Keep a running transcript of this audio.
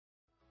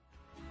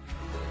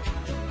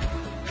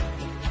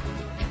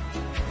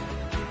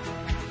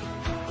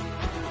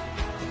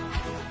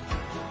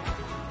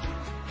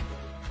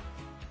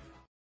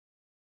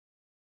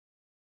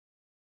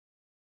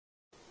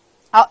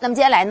好，那么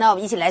接下来呢，我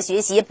们一起来学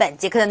习本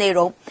节课的内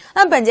容。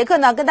那么本节课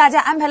呢，跟大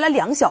家安排了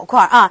2小块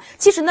啊。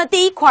其实呢，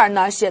第一块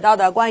呢，写到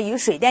的关于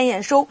水电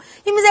验收，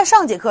因为在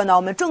上节课呢，我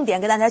们重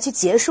点给大家去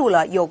结束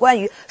了有关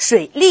于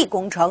水利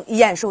工程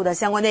验收的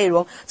相关内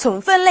容，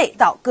从分类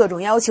到各种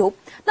要求。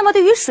那么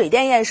对于水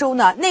电验收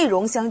呢，内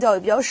容相较于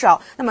比较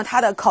少，那么它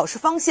的考试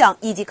方向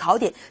以及考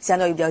点相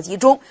较于比较集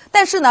中，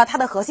但是呢，它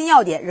的核心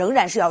要点仍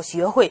然是要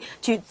学会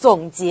去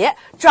总结，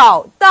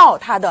找到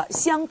它的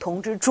相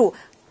同之处，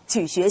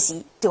去学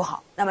习就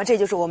好。那么这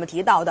就是我们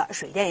提到的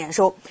水电验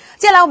收。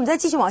接下来我们再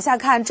继续往下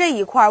看这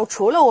一块，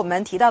除了我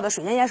们提到的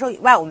水电验收以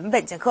外，我们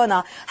本节课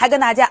呢还跟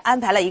大家安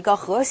排了一个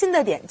核心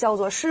的点，叫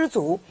做施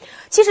组。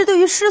其实对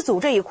于施组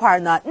这一块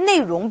呢，内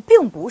容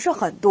并不是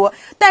很多，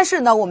但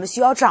是呢，我们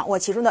需要掌握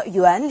其中的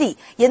原理。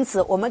因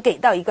此我们给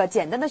到一个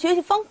简单的学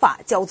习方法，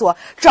叫做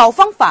找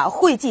方法、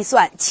会计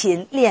算、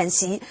勤练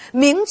习。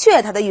明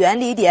确它的原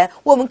理点，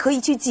我们可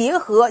以去结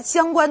合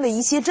相关的一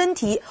些真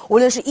题，无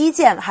论是1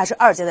届还是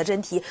2届的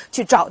真题，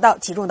去找到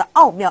其中的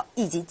奥妙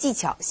以及技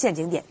巧陷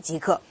阱点即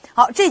可。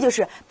好，这就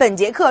是本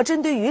节课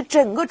针对于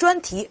整个专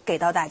题给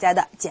到大家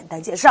的简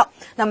单介绍。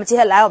那么接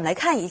下来我们来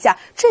看一下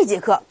这节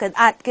课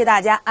给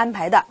大家安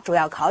排的主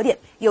要考点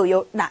又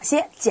有哪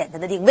些简单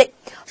的定位。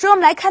首先我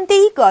们来看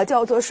第一个，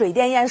叫做水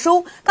电验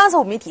收。刚才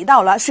我们也提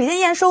到了水电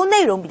验收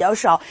内容比较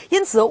少，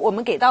因此我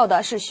们给到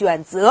的是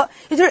选择，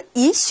也就是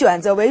以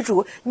选择为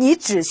主，你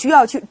只需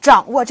要去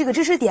掌握这个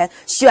知识点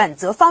选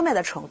择方面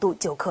的程度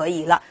就可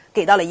以了，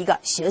给到了一个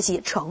学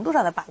习程度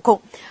上的把控。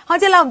好，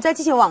接下来我们再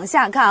继续往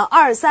下看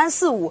，2、3、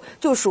4、5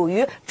就属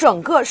于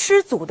整个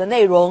施组的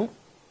内容。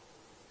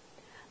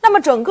那么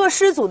整个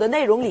施组的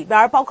内容里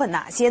边包括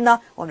哪些呢？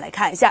我们来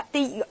看一下，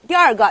第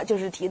二个就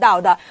是提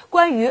到的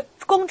关于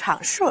工厂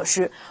设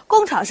施。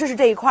工厂设施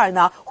这一块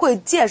呢，会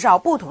介绍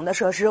不同的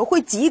设施，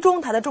会集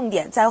中它的重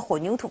点在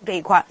混凝土这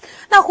一块。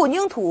那混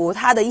凝土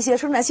它的一些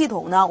生产系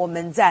统呢，我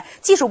们在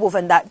技术部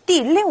分的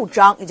第6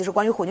章，也就是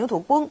关于混凝土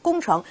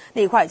工程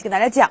那一块已经跟大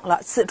家讲了，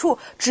此处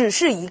只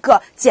是一个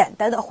简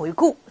单的回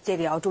顾，这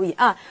个要注意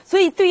啊。所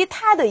以对于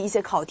它的一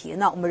些考题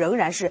呢，我们仍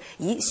然是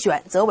以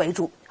选择为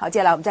主。好，接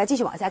下来我们再继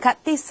续往下看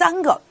第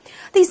三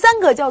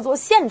个叫做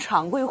现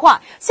场规划。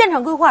现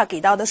场规划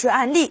给到的是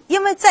案例，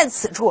因为在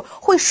此处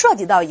会涉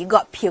及到一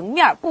个平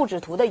面布置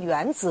图的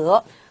原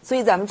则，所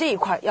以咱们这一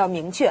块要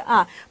明确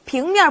啊，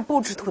平面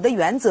布置图的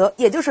原则，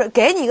也就是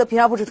给你一个平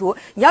面布置图，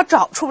你要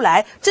找出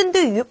来针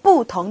对于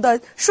不同的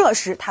设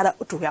施它的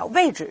主要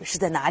位置是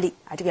在哪里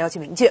啊，这个要去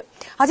明确。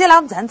好，接下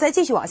来咱再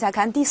继续往下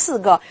看第4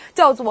个，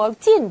叫做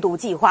进度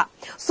计划。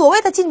所谓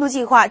的进度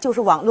计划就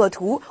是网络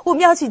图，我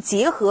们要去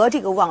结合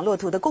这个网络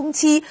图的工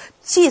期，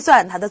计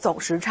算它的总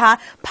时差，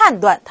判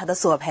断它的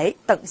索赔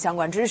等相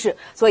关知识，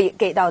所以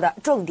给到的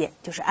重点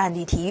就是案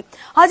例题。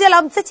好，接下来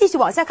我们再继续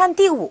往下看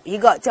第5一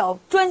个，叫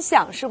专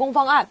项施工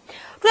方案。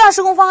专项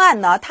施工方案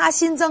呢，它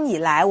新增以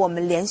来，我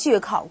们连续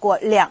考过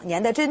2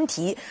年的真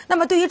题。那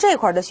么对于这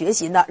块的学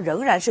习呢，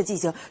仍然是进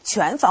行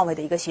全方位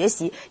的一个学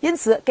习，因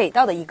此给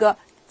到的一个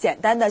简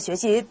单的学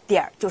习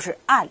点就是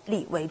案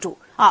例为主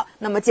啊。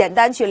那么简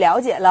单去了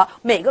解了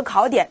每个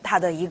考点它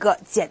的一个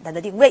简单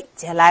的定位。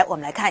接下来我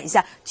们来看一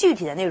下具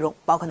体的内容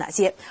包括哪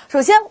些。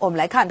首先我们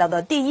来看到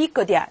的第一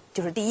个点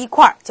就是第一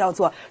块，叫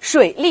做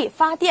水力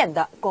发电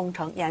的工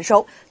程验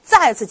收。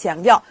再次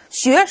强调，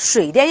学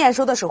水电验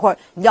收的时候，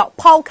你要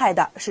抛开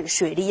的是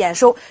水利验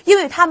收，因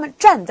为他们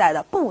站在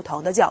了不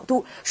同的角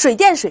度。水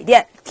电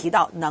提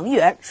到能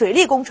源，水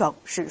利工程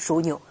是枢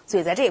纽，所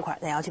以在这一块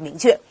咱要去明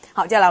确。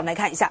好，接下来我们来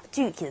看一下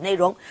具体的内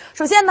容。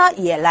首先呢，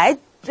也来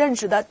认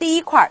识的第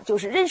一块就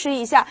是认识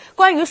一下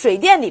关于水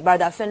电里边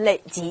的分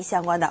类及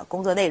相关的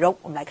工作内容。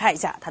我们来看一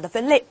下它的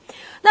分类。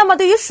那么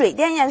对于水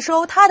电验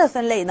收，它的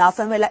分类呢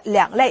分为了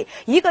2类，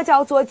一个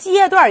叫做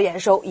阶段验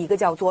收，一个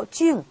叫做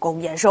竣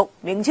工验收。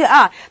明确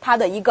啊，它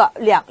的一个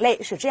2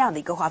类是这样的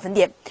一个划分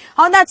点。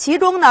好，那其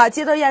中呢，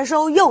阶段验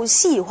收又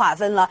细划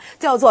分了，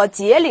叫做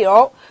节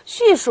流、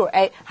蓄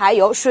水还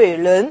有水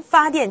轮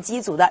发电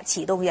机组的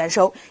启动验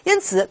收。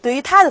因此对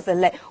于它的分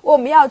类，我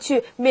们要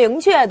去明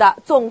确的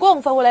总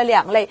共分为了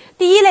2类，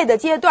第一类的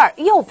阶段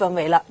又分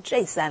为了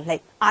这3类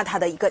啊，它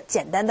的一个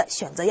简单的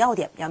选择要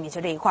点要明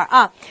确这一块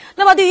啊。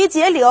那么对于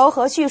节流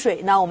和蓄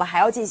水呢，我们还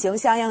要进行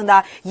相应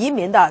的移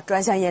民的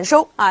专项验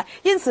收啊。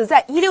因此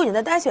在16年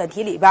的单选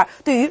题里边，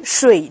对于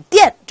水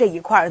电这一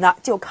块呢，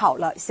就考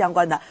了相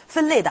关的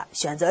分类的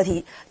选择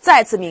题，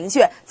再次明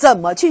确怎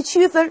么去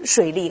区分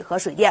水利和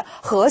水电。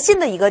核心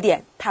的一个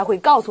点，它会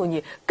告诉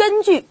你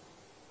根据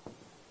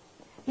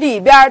里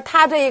边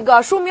它这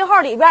个书名号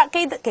里边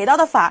给到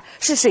的法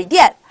是水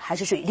电还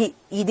是水利，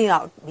一定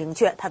要明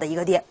确它的一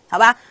个点，好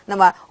吧？那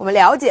么我们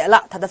了解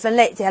了它的分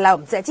类，接下来我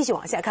们再继续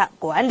往下看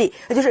管理，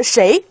那就是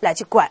谁来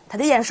去管它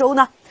的验收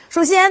呢？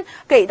首先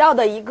给到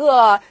的一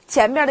个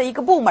前面的一个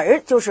部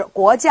门就是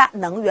国家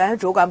能源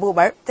主管部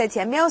门，在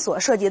前面所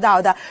涉及到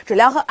的质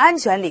量和安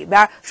全里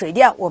边，水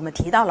电我们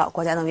提到了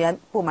国家能源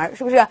部门，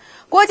是不是？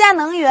国家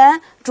能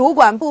源主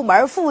管部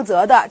门负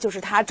责的就是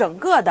它整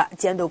个的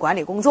监督管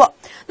理工作。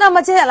那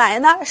么接下来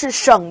呢，是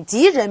省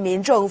级人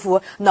民政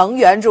府能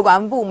源主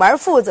管部门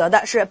负责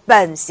的是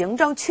本行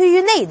政区域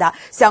内的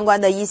相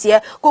关的一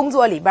些工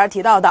作里边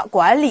提到的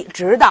管理、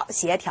指导、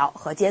协调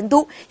和监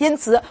督。因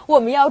此我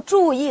们要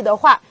注意的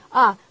话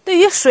对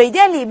于水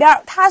电里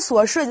边它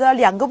所涉及的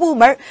两个部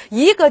门，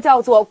一个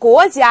叫做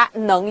国家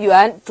能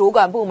源主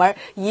管部门，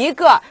一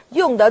个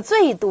用的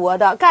最多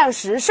的干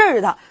实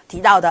事的提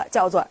到的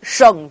叫做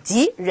省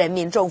级人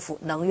民政府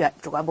能源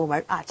主管部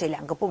门这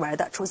两个部门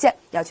的出现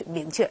要去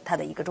明确它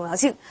的一个重要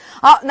性。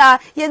好，那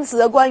因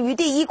此关于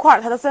第一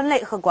块它的分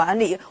类和管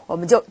理，我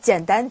们就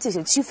简单进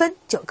行区分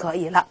就可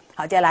以了。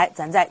好，接下来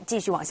咱再继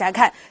续往下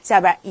看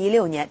下边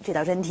16年这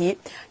道真题。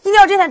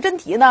这道真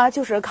题呢，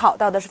就是考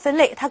到的是分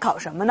类，它考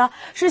什么呢？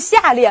是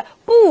下列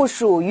不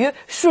属于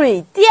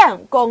水电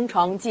工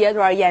程阶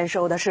段验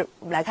收的是，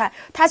我们来看，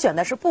它选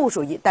的是不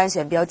属于，单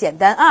选比较简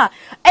单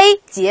A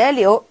节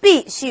流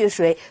 ，B 蓄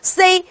水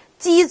 ，C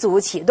机组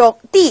启动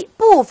 ，D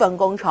部分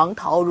工程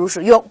投入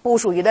使用。不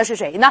属于的是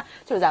谁呢？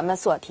就是咱们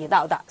所提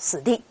到的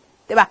4D。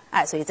对吧？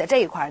所以在这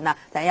一块呢，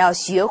咱要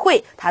学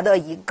会它的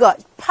一个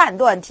判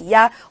断题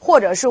呀，或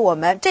者是我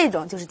们这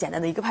种就是简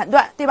单的一个判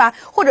断，对吧？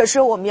或者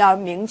是我们要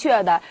明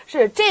确的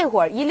是，这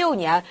会儿16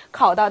年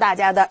考到大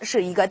家的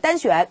是一个单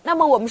选，那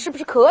么我们是不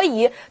是可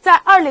以在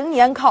20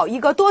年考一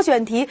个多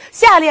选题？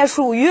下列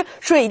属于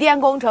水电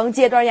工程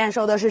阶段验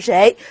收的是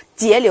谁？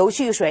节流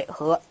蓄水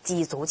和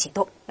机组启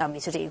动。要明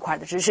确这一块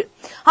的知识。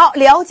好，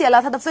了解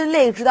了它的分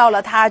类，知道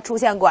了它出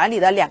现管理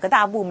的两个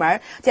大部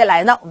门。接下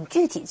来呢，我们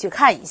具体去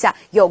看一下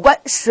有关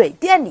水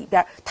电里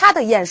边它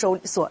的验收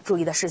所注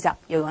意的事项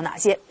又有哪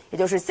些，也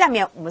就是下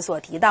面我们所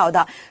提到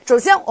的。首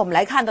先我们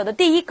来看到的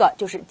第一个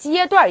就是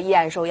阶段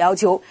验收要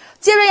求。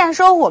阶段验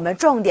收我们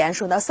重点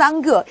说的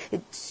3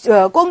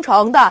个工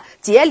程的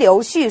节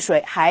流蓄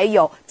水还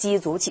有机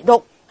组启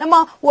动。那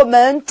么我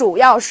们主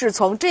要是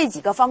从这几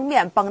个方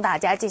面帮大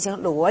家进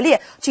行罗列，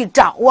去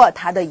掌握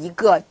它的一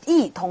个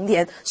异同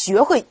点，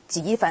学会举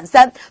一反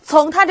三，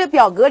从它这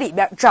表格里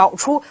边找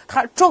出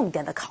它重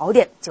点的考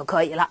点就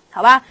可以了，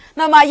好吧？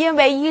那么因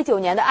为19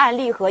年的案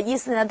例和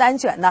14年的单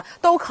选呢，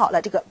都考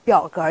了这个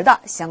表格的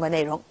相关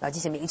内容，要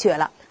进行明确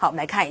了。好，我们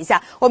来看一下，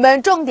我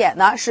们重点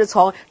呢是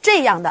从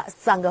这样的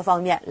3个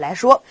方面来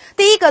说。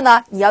第一个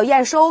呢，你要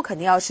验收肯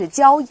定要是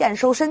交验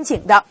收申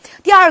请的。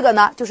第二个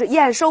呢，就是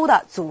验收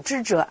的组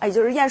织者，也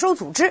就是验收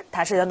组织，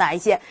它是有哪一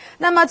些？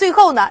那么最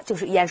后呢，就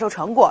是验收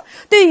成果。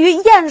对于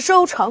验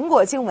收成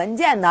果性文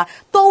件呢，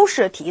都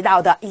是提到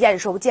的验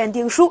收鉴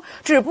定书，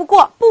只不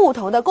过不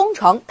同的工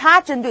程，它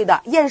针对的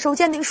验收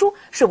鉴定书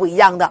是不一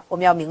样的，我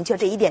们要明确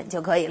这一点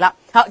就可以了。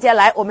好，接下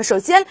来我们首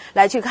先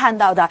来去看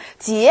到的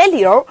节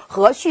流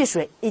和蓄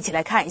水，一起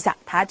来看一下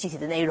它具体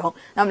的内容。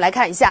那我们来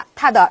看一下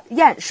它的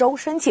验收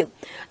申请。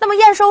那么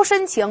验收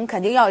申请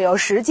肯定要有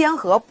时间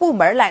和部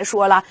门来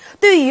说了。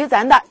对于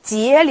咱的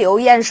节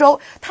流验收，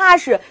它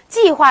是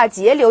计划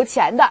节流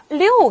前的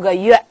6个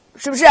月。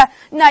是不是？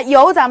那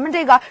由咱们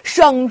这个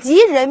省级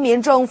人民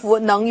政府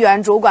能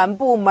源主管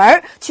部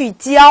门去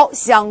交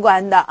相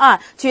关的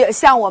去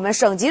向我们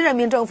省级人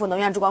民政府能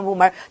源主管部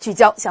门去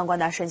交相关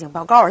的申请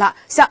报告了。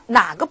向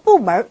哪个部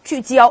门去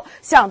交？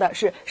向的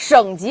是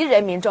省级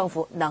人民政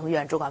府能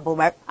源主管部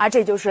门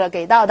这就是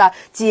给到的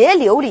节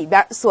流里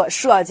边所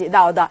涉及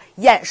到的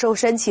验收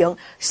申请，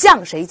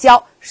向谁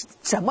交，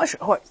什么时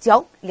候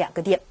交2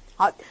个点。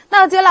好，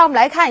那接下来我们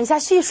来看一下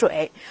蓄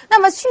水。那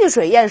么蓄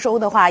水验收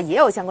的话也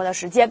有相关的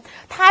时间，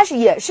它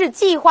也是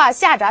计划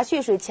下闸蓄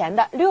水前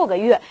的6个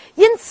月，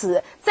因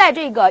此在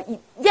这个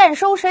验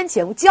收申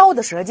请交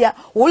的时间，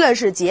无论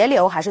是节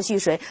流还是蓄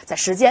水，在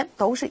时间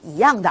都是一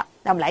样的。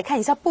那我们来看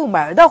一下部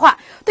门的话，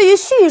对于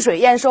蓄水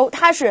验收，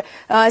它是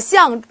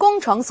向工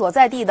程所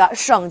在地的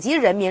省级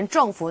人民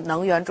政府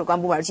能源主管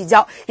部门去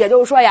交，也就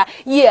是说呀，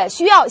也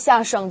需要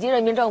向省级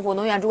人民政府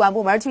能源主管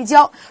部门去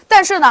交，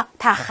但是呢，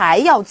它还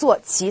要做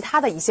其他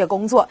的一些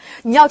工作，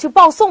你要去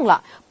报送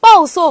了。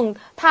报送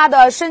他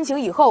的申请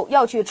以后，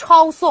要去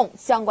抄送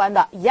相关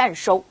的验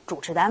收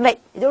主持单位。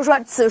也就是说，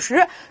此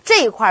时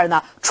这一块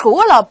呢，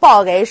除了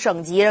报给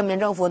省级人民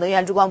政府能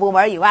源主管部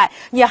门以外，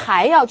你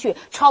还要去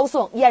抄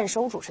送验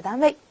收主持单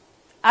位。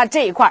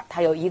这一块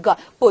它有一个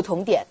不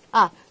同点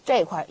这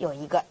一块有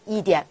一个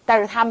异点，但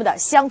是它们的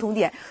相同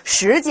点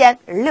时间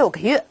6个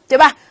月，对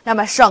吧？那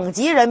么省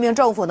级人民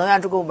政府能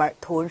源主管部门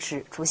同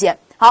时出现。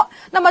好，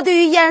那么对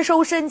于验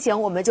收申请，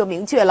我们就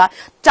明确了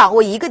掌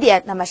握1个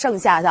点，那么剩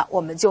下的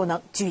我们就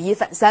能举一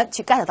反三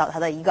去 get 到它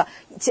的一个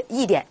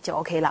异点就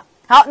OK 了。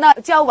好，那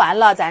交完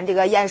了咱这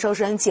个验收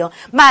申请，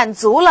满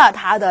足了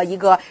他的一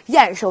个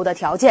验收的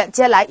条件，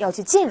接下来要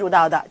去进入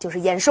到的就是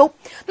验收。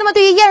那么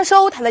对于验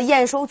收，它的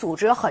验收组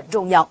织很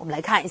重要，我们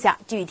来看一下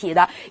具体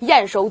的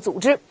验收组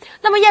织。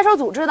那么验收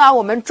组织呢，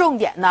我们重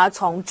点呢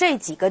从这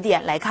几个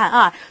点来看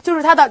啊，就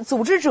是它的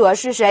组织者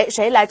是谁，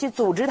谁来去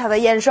组织它的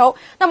验收，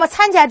那么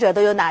参加者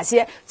都有哪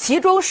些，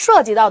其中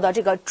涉及到的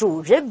这个主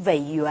任委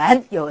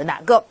员有哪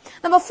个，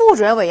那么副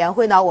主任委员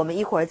会呢，我们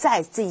一会儿再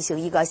进行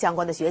一个相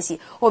关的学习。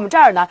我们这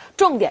儿呢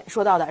重点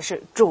说到的是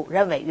主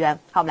任委员。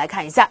好，我们来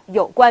看一下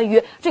有关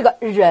于这个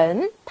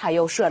人他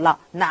又设了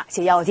哪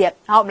些要件。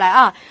好，我们来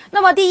啊，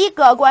那么第一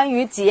个关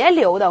于节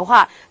流的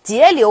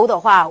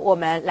话，我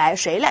们来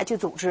谁来去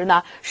组织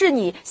呢？是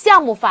你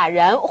项目法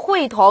人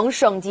会同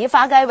省级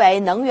发改委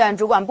能源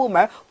主管部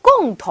门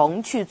共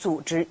同去组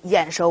织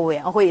验收委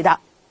员会的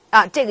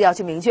啊，这个要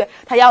去明确，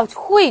他要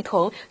会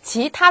同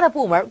其他的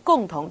部门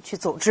共同去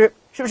组织。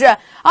是不是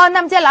啊？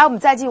那么接下来我们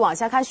再继续往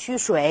下看蓄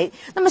水。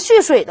那么蓄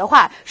水的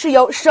话是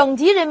由省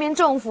级人民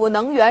政府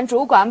能源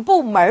主管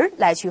部门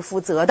来去负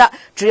责的，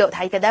只有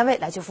他一个单位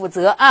来去负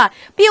责啊，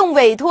并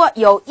委托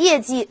有业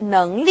绩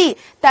能力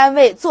单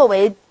位作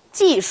为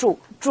技术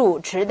主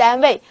持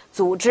单位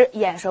组织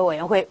验收委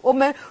员会。我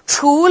们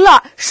除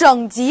了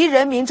省级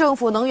人民政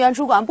府能源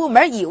主管部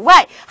门以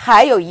外，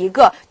还有一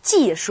个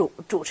技术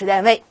主持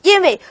单位，因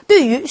为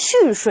对于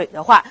蓄水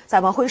的话，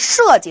咱们会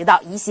涉及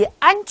到一些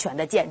安全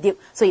的鉴定，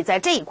所以在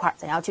这一块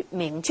咱要去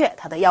明确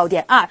它的要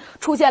点啊，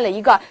出现了一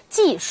个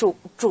技术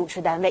主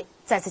持单位。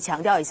再次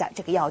强调一下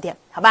这个要点，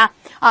好吧？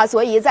啊，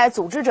所以在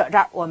组织者这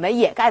儿，我们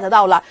也 get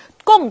到了，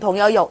共同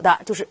要有的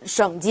就是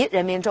省级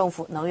人民政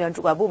府能源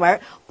主管部门。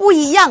不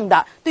一样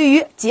的，对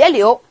于节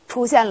流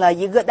出现了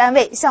一个单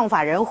位，项目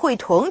法人会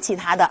同其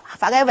他的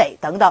发改委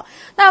等等。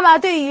那么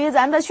对于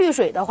咱的蓄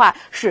水的话，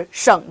是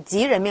省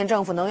级人民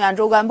政府能源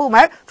主管部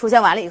门出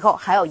现完了以后，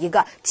还有一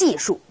个技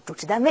术主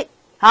持单位。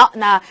好，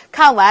那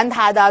看完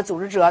他的组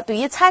织者，对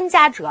于参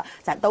加者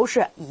咱都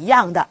是一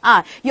样的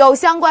啊，有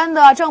相关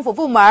的政府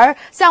部门、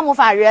项目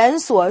法人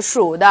所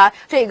属的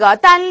这个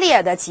单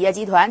列的企业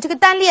集团。这个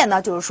单列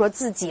呢，就是说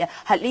自己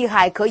很厉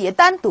害，可以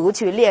单独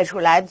去列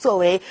出来作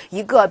为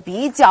一个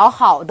比较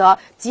好的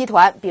集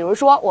团。比如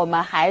说我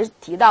们还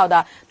提到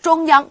的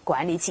中央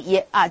管理企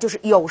业啊，就是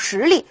有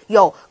实力，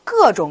有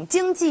各种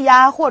经济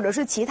呀或者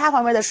是其他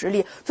方面的实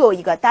力，作为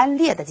一个单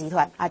列的集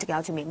团啊，这个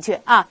要去明确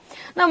啊。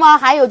那么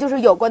还有就是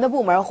有关的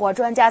部门或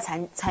专家参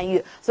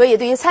与，所以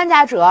对于参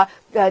加者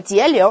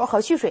节流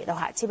和蓄水的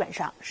话基本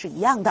上是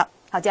一样的。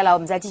好，接下来我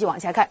们再继续往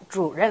下看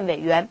主任委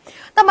员。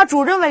那么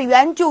主任委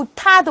员就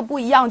他的不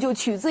一样，就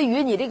取自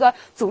于你这个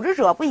组织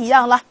者不一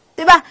样了，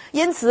对吧？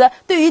因此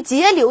对于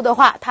节流的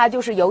话，它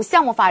就是由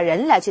项目法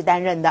人来去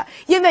担任的，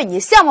因为你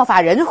项目法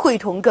人会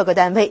同各个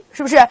单位，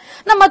是不是？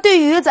那么对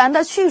于咱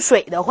的蓄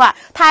水的话，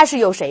它是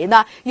由谁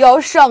呢？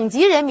由省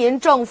级人民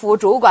政府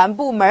主管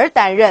部门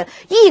担任，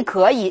亦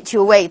可以去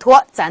委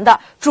托咱的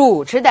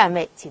主持单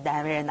位去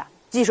担任的，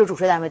技术主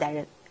持单位担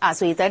任啊，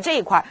所以在这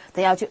一块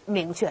咱要去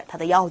明确它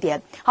的要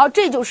点。好，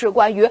这就是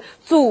关于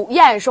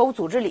验收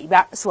组织里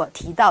边所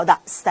提到的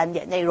3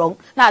点内容。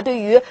那对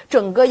于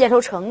整个验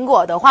收成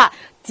果的话，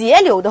节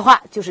流的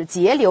话就是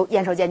节流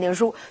验收鉴定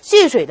书，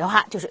蓄水的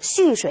话就是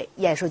蓄水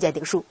验收鉴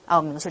定书啊，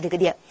我们明确这个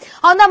点。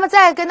好，那么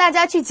在跟大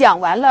家去讲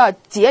完了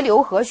节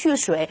流和蓄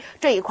水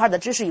这一块的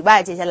知识以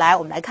外，接下来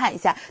我们来看一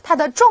下它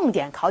的重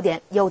点考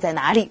点又在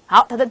哪里。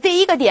好，它的第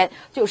一个点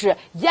就是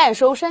验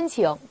收申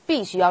请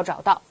必须要找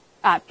到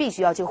啊，必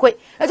须要去会，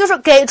也就是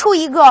给出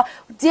一个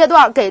阶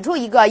段，给出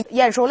一个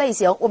验收类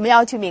型，我们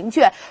要去明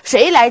确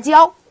谁来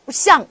交，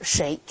向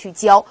谁去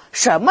交，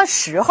什么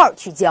时候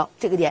去交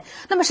这个点。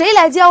那么谁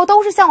来交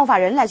都是项目法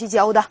人来去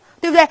交的，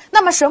对不对？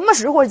那么什么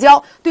时候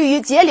交？对于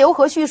节流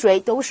和蓄水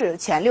都是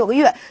前6个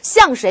月。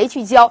向谁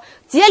去交？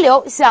节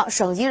流向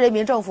省级人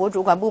民政府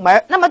主管部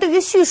门。那么对于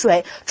蓄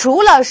水，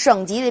除了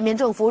省级人民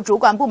政府主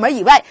管部门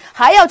以外，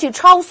还要去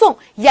抄送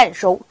验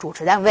收主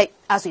持单位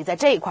啊。所以在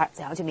这一块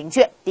咱要去明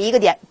确，第一个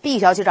点必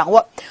须要去掌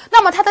握。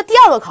那么它的第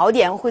2个考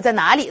点会在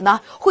哪里呢？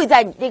会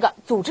在你这个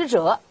组织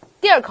者。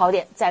第2考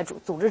点在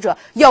组织者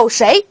有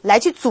谁来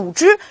去组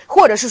织，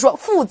或者是说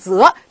负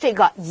责这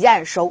个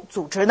验收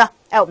组织呢？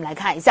我们来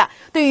看一下，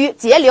对于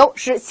节流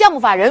是项目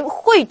法人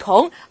会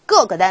同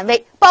各个单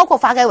位，包括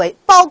发改委，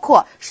包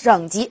括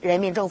省级人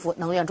民政府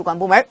能源主管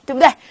部门，对不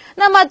对？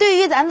那么对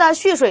于咱的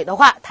蓄水的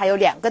话，它有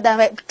2个单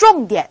位，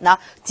重点呢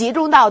集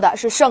中到的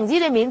是省级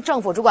人民政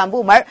府主管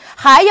部门，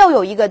还要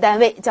有一个单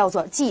位叫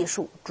做技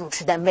术主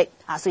持单位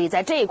啊。所以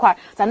在这一块，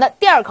咱的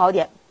第2考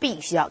点必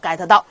须要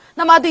get 到。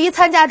那么对于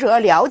参加者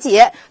了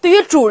解，对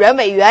于主任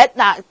委员，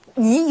那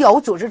你有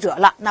组织者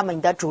了，那么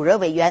你的主任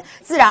委员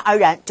自然而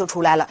然就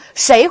出来了，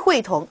谁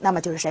会同，那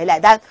么就是谁来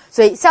担。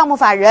所以项目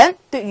法人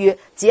对于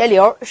节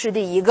流是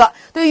第一个，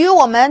对于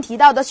我们提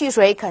到的蓄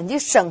水，肯定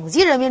省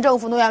级人民政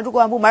府能源主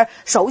管部门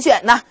首选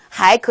呢，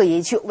还可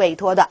以去委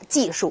托的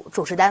技术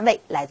主持单位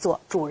来做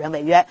主任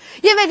委员，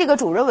因为这个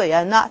主任委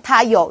员呢，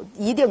他有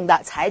一定的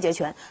裁决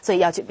权，所以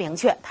要去明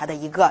确他的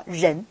一个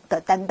人的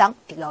担当，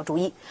这个要注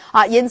意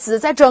啊。因此，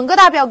在整个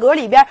大表格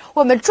里边，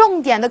我们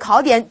重点的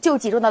考点就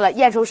集中到了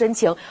验收申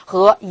请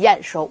和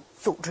验收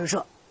组织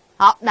者。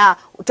好，那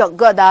整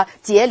个的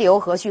节流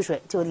和蓄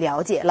水就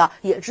了解了，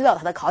也知道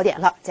它的考点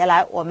了。接下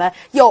来我们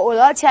有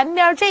了前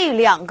面这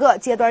2个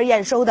阶段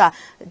验收的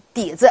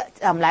底子，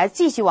我们来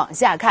继续往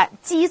下看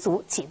机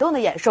组启动的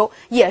验收，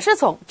也是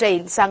从这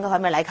3个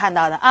方面来看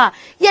到的啊。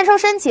验收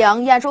申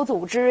请、验收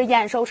组织、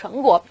验收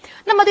成果。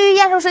那么对于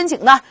验收申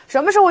请呢，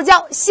什么时候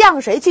交，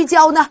向谁去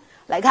交呢？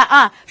来看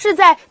啊，是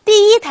在第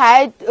一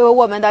台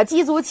我们的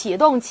机组启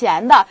动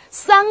前的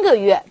3个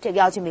月，这个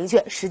要去明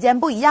确，时间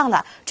不一样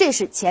了，这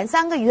是前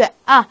3个月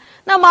啊。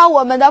那么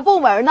我们的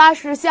部门呢，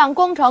是向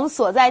工程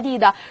所在地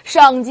的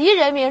省级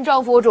人民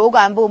政府主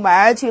管部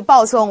门去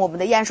报送我们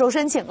的验收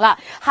申请了，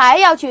还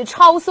要去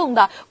抄送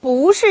的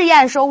不是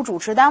验收主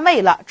持单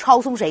位了，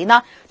抄送谁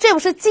呢？这不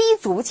是机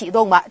组启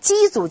动吗？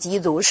机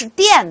组是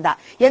电的，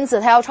因此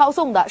它要抄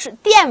送的是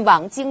电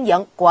网经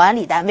营管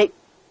理单位。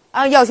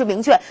要去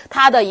明确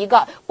它的一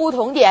个不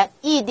同点，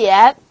一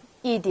点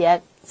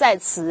在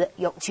此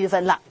有区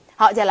分了。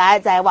好，接下来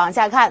再往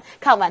下看，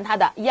看完它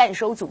的验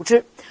收组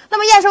织。那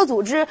么验收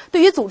组织对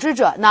于组织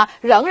者呢，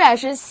仍然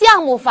是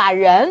项目法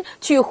人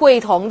去会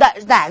同的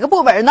哪个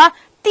部门呢？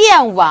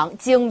电网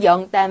经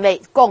营单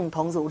位共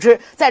同组织，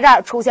在这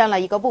儿出现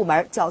了一个部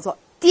门叫做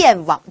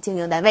电网经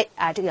营单位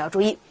啊，这个要注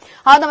意。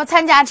好，那么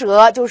参加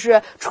者就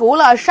是除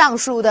了上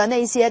述的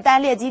那些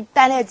单列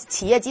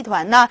企业集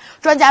团呢、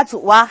专家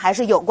组啊，还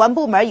是有关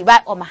部门以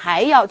外，我们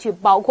还要去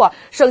包括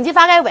省级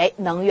发改委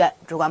能源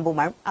主管部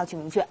门要去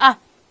明确啊。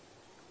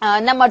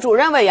那么主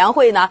任委员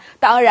会呢，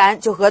当然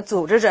就和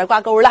组织者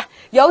挂钩了，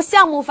由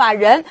项目法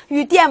人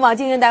与电网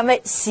经营单位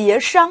协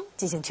商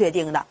进行确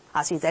定的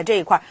啊。所以在这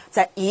一块，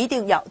咱一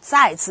定要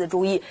再次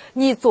注意，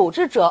你组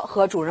织者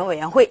和主任委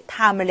员会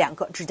他们2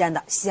个之间的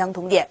相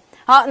同点。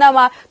好，那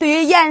么对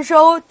于验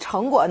收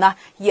成果呢，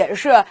也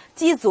是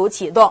机组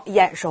启动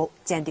验收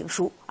鉴定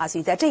书啊，所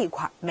以在这一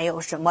块没有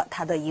什么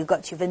它的一个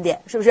区分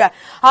点，是不是？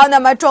好，那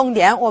么重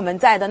点我们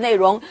在的内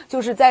容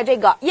就是在这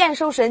个验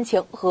收申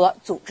请和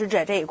组织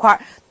者这一块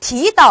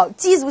提到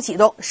机组启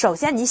动，首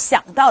先你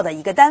想到的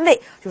一个单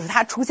位就是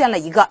它出现了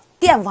一个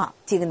电网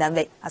经营单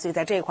位啊，所以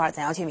在这一块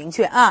咱要去明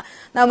确啊。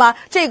那么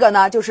这个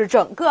呢，就是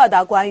整个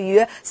的关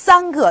于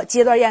3个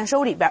阶段验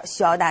收里边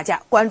需要大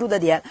家关注的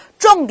点，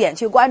重点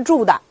去关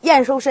注的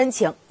验收申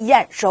请、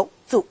验收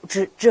组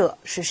织者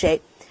是谁。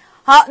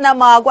好，那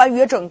么关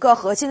于整个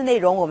核心的内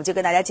容，我们就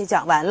跟大家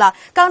讲完了。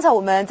刚才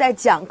我们在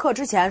讲课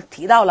之前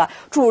提到了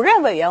主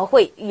任委员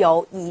会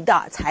有一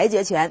的裁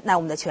决权，那我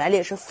们的权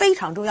利是非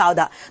常重要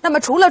的。那么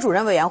除了主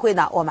任委员会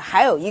呢，我们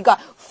还有一个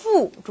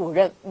副主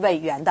任委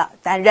员的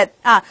担任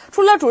啊。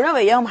除了主任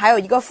委员，我们还有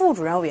一个副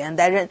主任委员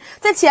担任。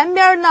在前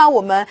边呢，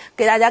我们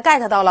给大家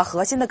get 到了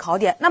核心的考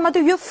点。那么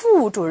对于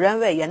副主任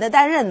委员的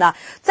担任呢，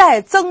在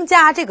增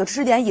加这个知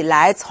识点以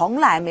来，从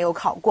来没有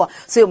考过，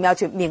所以我们要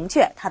去明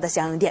确它的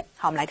相应点。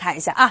好，我们来看一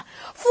下啊，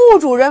副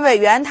主任委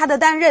员他的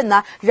担任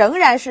呢，仍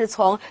然是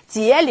从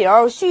节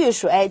流、蓄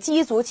水、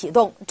机组启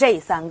动这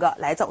3个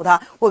来走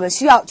的。我们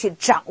需要去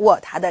掌握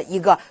它的一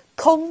个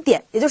通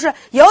点，也就是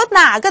有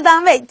哪个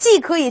单位既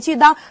可以去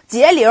当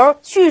节流、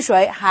蓄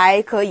水，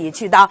还可以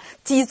去当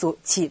机组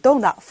启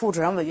动的副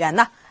主任委员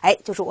呢？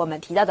就是我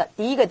们提到的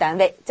第一个单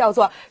位，叫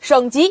做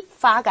省级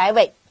发改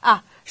委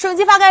啊。省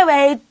级发改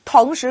委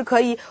同时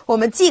我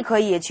们既可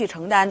以去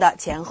承担的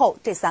前后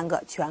这3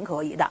个全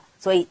可以的。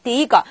所以第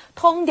一个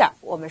通点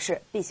我们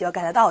是必须要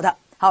get 到的。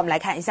好，我们来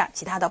看一下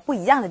其他的不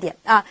一样的点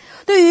啊。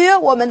对于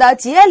我们的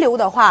节流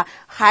的话，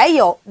还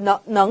有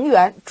能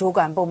源主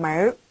管部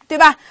门，对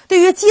吧？对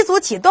于机组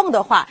启动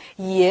的话，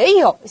也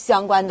有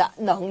相关的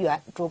能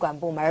源主管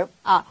部门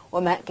啊，我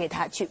们给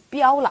它去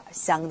标了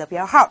相应的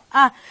标号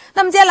啊。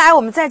那么接下来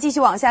我们再继续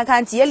往下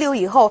看，节流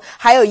以后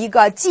还有一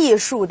个技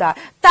术的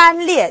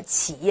单列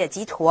企业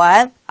集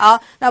团。好，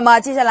那么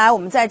接下来我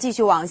们再继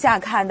续往下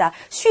看的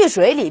蓄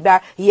水里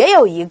边也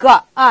有一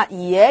个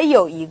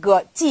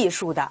技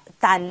术的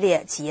单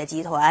列企业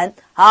集团。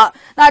好，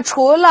那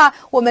除了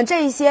我们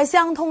这些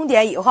相通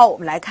点以后，我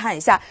们来看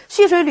一下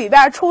蓄水里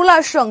边除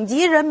了省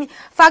级人民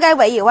发改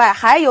委以外，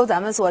还有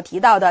咱们所提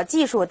到的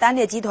技术单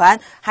列集团，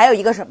还有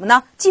一个什么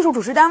呢？技术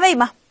主持单位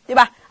嘛，对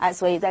吧？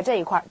所以在这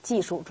一块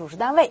技术主持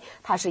单位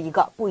它是一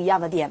个不一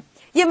样的点。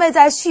因为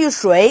在蓄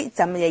水，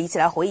咱们也一起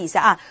来回忆一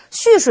下啊。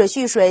蓄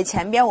水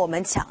前边我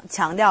们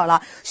强调了，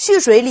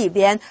蓄水里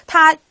边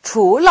它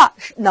除了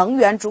能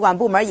源主管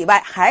部门以外，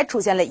还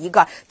出现了一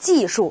个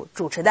技术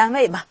主持单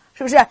位嘛，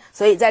是不是？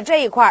所以在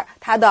这一块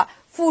它的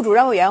副主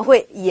任委员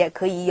会也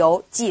可以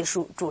由技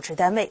术主持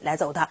单位来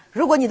走的。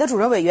如果你的主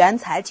任委员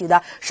采取的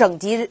省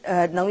级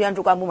能源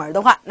主管部门的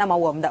话，那么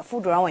我们的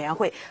副主任委员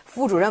会、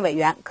副主任委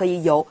员可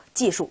以由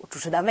技术主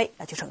持单位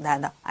来去承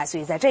担的。所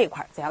以在这一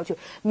块咱要去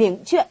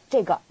明确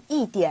这个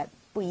一点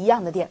不一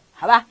样的点，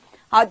好吧？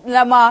好，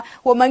那么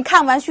我们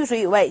看完蓄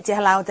水与位，接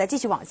下来我再继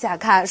续往下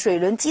看水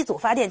轮机组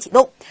发电启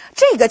动。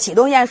这个启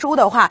动验收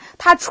的话，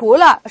它除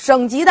了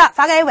省级的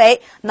发改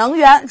委、能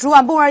源主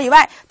管部门以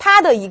外，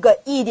它的一个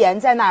异点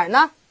在哪儿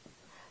呢？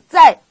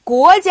在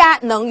国家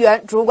能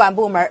源主管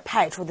部门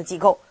派出的机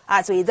构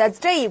所以在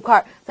这一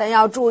块咱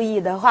要注意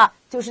的话，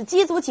就是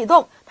机组启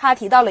动，它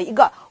提到了一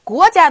个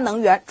国家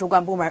能源主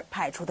管部门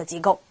派出的机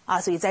构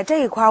所以在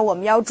这一块我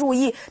们要注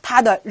意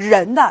它的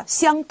人的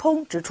相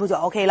通之处就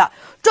OK 了。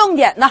重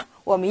点呢，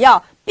我们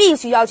必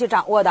须要去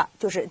掌握的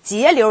就是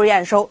节流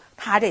验收，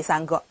它这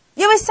3个，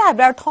因为下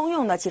边通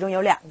用的其中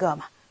有2个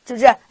嘛，是不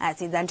是？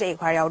所以咱这一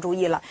块要注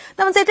意了。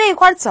那么在这一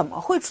块怎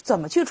么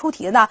去出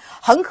题呢？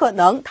很可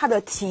能它的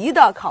题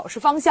的考试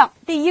方向，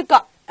第一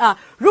个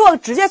如果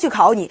直接去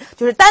考你，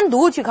就是单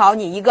独去考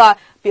你一个，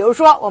比如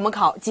说我们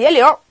考节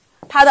流，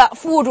它的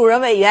副主任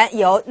委员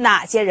有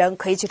哪些人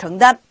可以去承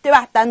担，对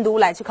吧？单独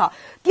来去考。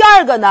第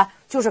二个呢，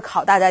就是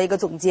考大家一个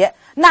总结，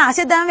哪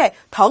些单位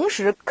同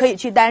时可以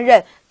去担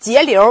任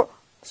节流、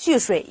蓄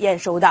水验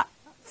收的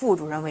副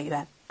主任委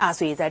员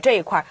所以在这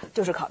一块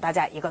就是考大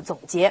家一个总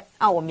结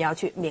我们要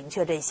去明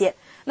确这些。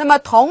那么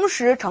同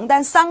时承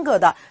担3个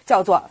的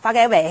叫做发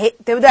改委，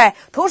对不对？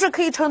同时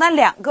可以承担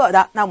2个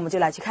的，那我们就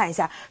来去看一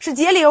下，是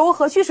节流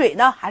和蓄水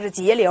呢，还是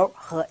节流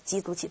和机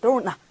组启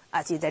动呢？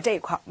所以在这一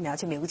块我们要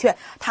去明确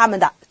他们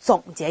的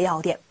总结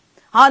要点。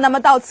好，那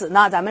么到此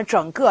呢，咱们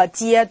整个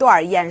阶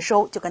段验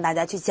收就跟大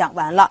家去讲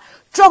完了，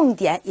重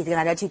点也跟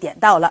大家去点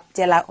到了。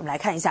接下来我们来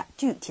看一下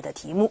具体的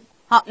题目。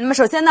好，那么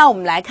首先呢，我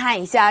们来看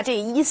一下这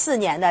14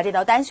年的这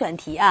道单选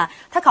题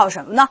它考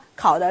什么呢？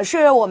考的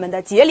是我们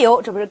的节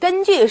流，这不是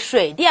根据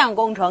水电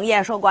工程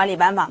验收管理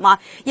办法吗？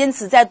因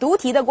此在读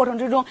题的过程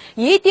之中，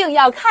一定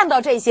要看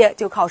到这些，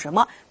就考什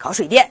么？考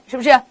水电，是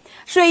不是？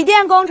水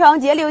电工程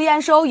节流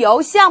验收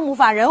由项目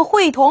法人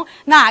会同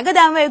哪个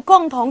单位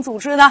共同组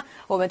织呢？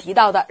我们提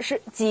到的是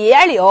节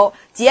流，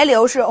节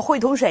流是会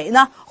同谁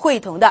呢？会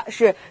同的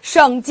是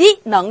省级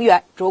能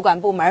源主管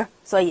部门，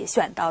所以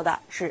选到的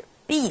是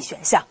B 选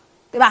项。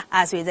对吧？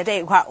所以在这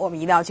一块我们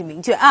一定要去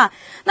明确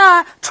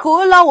那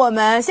除了我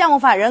们项目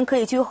法人可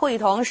以去会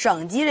同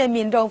省级人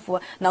民政府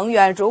能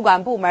源主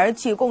管部门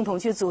去共同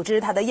去组织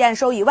它的验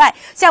收以外，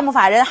项目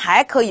法人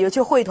还可以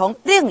去会同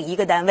另一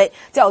个单位，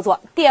叫做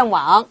电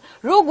网。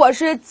如果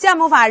是项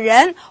目法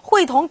人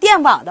会同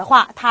电网的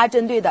话，它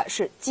针对的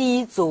是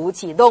机组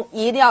启动，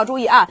一定要注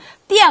意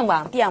电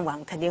网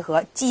肯定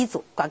和机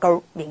组挂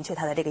钩，明确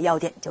它的这个要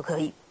点就可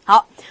以。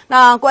好，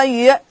那关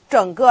于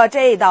整个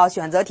这道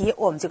选择题，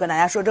我们就跟大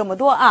家说这么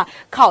多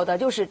考的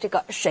就是这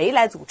个谁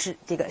来组织，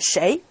这个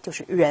谁就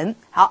是人。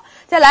好，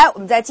再来我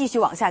们再继续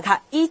往下看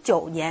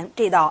19年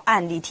这道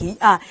案例题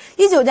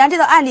19年这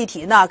道案例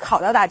题呢，考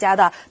到大家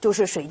的就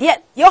是水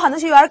电。有很多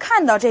学员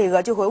看到这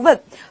个就会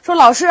问说，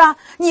老师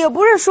你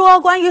不是说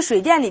关于水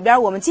电里边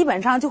我们基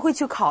本上就会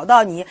去考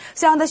到你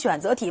相应的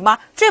选择题吗？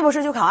这不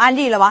是就考案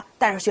例了吗？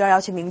但是学员要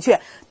去明确，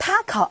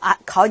他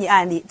考你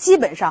案例基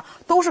本上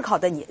都是考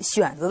的你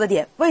选择的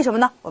点，为什么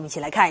呢？我们一起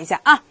来看一下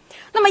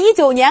那么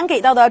19年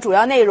给到的主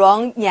要内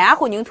容，碾压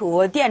混凝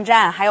土、电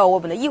站，还有我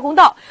们的一洪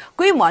道，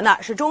规模呢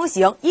是中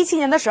型。17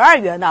年的12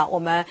月呢，我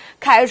们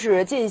开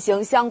始进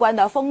行相关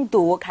的封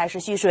堵，开始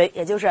蓄水，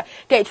也就是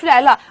给出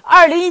来了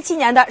2017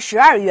年的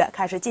12月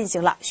开始进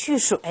行了蓄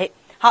水。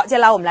好，接下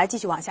来我们来继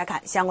续往下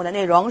看相关的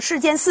内容。事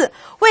件4，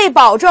为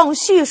保证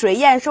蓄水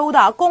验收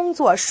的工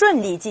作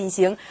顺利进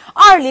行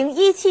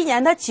，2017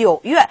年的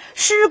9月，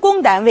施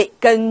工单位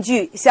根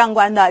据相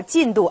关的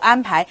进度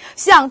安排，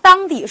向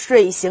当地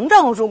水行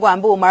政主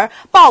管部门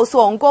报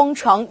送工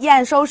程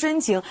验收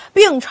申请，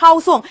并抄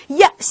送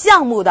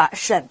项目的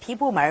审批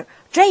部门。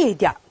这一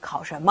点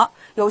考什么？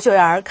有学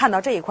员看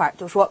到这一块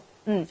就说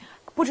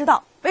不知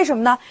道。为什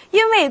么呢？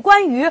因为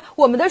关于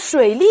我们的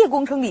水利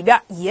工程里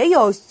边也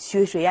有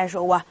蓄水验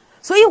收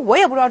所以我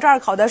也不知道这儿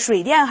考的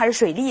水电还是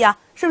水利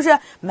是不是？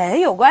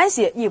没有关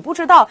系，你不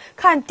知道，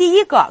看第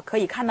一个可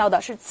以看到的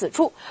是此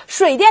处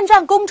水电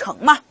站工程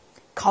嘛，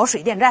考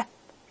水电站，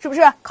是不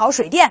是？考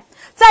水电。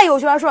再有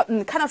学员说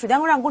看到水电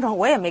站工程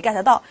我也没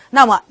get 到，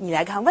那么你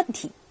来看问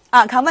题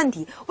看问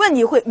题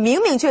会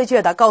明明确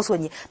确的告诉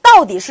你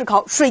到底是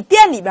考水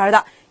电里边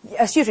的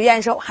蓄水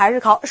验收还是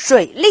考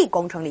水利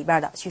工程里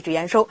边的蓄水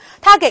验收。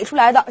它给出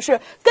来的是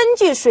根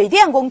据水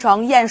电工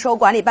程验收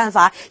管理办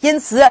法，因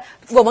此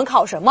我们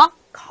考什么？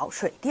考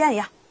水电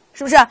呀，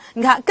是不是？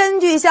你看，根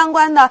据相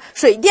关的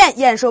水电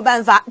验收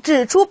办法，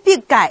指出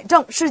并改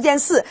正事件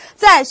4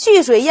在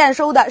蓄水验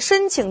收的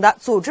申请的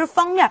组织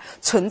方面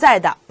存在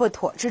的不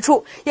妥之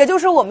处，也就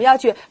是我们要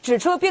去指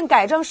出并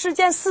改正事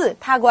件4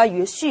它关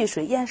于蓄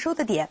水验收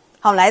的点。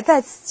好，我们来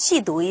再细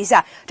读一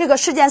下这个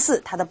事件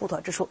4它的不妥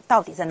之处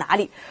到底在哪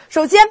里。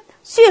首先，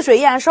蓄水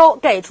验收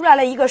给出来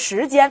了一个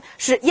时间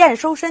是验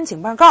收申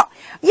请报告。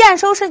验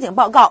收申请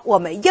报告我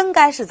们应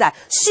该是在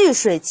蓄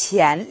水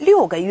前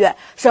6个月。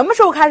什么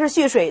时候开始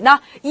蓄水呢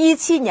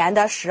？17年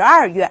的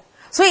12月。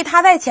所以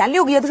它在前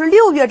6个月都是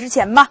6月之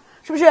前嘛，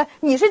是不是？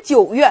你是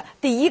9月，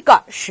第一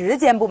个时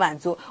间不满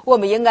足，我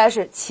们应该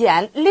是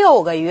前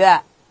6个月。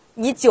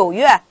你9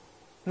月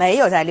没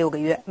有在6个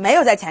月，没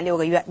有在前6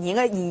个月，你应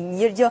该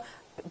你就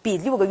比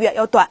6个月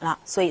要短了，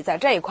所以在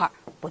这一块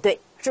不对，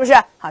是不是？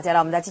好，接下来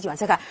我们再继续往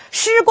下看，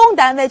施工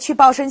单位去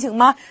报申请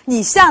吗？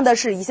你向的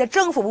是一些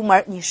政府部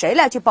门，你谁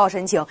来去报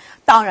申请？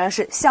当然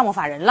是项目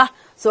法人了，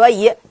所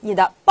以你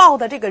的报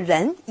的这个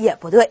人也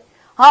不对。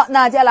好，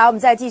那接下来我们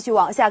再继续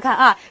往下看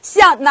啊，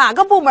向哪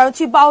个部门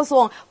去报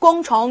送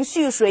工程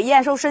蓄水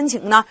验收申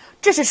请呢？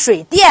这是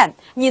水电，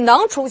你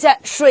能出现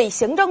水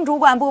行政主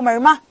管部门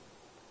吗？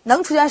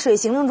能出现水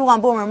行政主管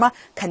部门吗？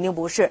肯定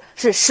不是，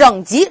是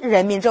省级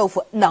人民政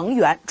府能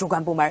源主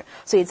管部门，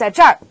所以在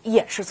这儿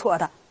也是错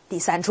的。第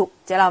3处，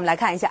接下来我们来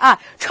看一下啊，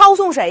抄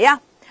送谁呀？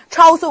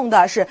抄送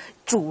的是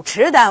主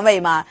持单位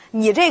吗？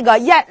你这个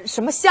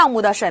什么项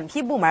目的审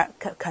批部门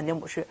肯定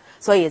不是，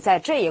所以在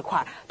这一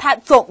块它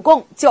总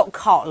共就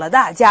考了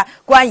大家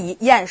关于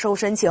验收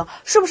申请，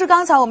是不是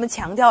刚才我们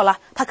强调了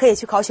它可以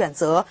去考选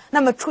择，那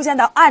么出现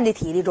到案例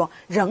题里中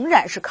仍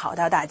然是考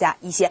到大家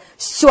一些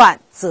选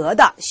择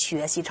的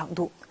学习程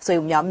度。所以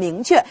我们要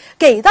明确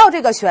给到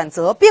这个选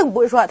择，并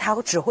不是说他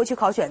只会去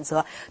考选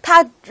择，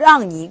他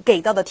让你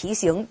给到的题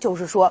型就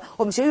是说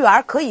我们学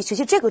员可以学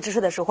习这个知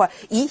识的时候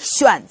以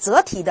选择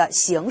题的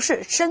形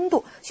式深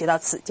度学到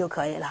此就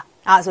可以了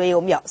啊。所以我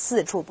们有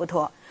4处不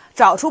妥，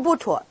找出不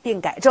妥并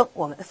改正，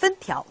我们分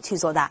条去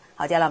作答。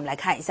好，接下来我们来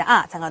看一下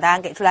啊，参考答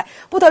案给出来，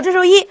不妥之处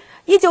1，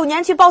 19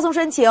年去报送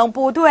申请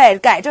不对，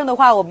改正的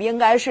话我们应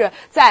该是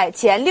在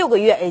前6个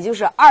月，也就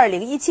是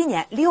2017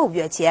年6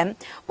月前。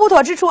不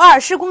妥之处2，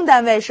施工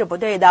单位是不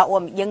对的，我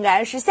们应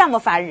该是项目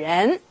法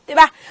人，对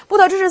吧？不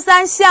妥之处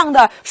3，向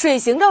的水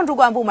行政主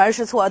管部门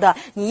是错的，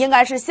你应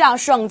该是向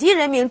省级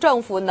人民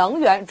政府能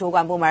源主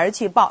管部门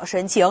去报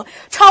申请。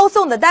抄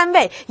送的单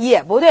位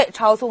也不对，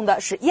抄送的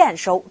是验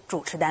收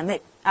主持单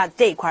位。啊，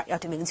这一块要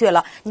去明确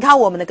了。你看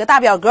我们那个大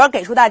表格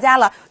给出大家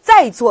了，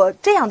在做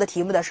这样的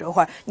题目的时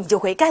候，你就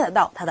会 get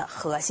到它的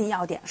核心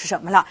要点是什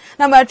么了。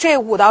那么这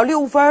5到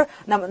6分，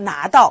那么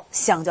拿到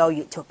相较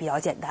于就比较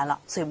简单了。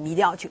所以我们一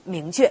定要去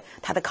明确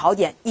它的考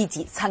点以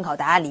及参考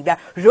答案里边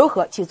如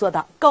何去做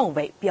到更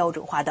为标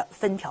准化的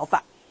分条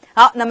法。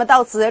好，那么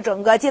到此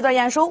整个阶段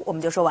验收我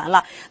们就说完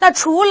了。那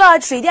除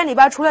了水电里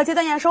边，除了阶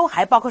段验收，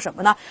还包括什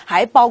么呢？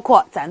还包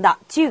括咱的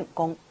竣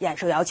工验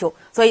收要求。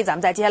所以咱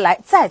们再接下来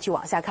再去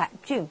往下看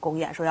竣工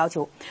验收要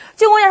求。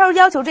竣工验收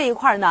要求这一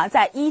块呢，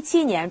在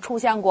17年出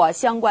现过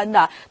相关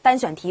的单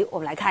选题，我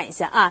们来看一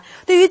下啊。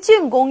对于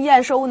竣工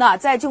验收呢，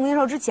在竣工验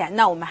收之前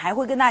呢，我们还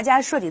会跟大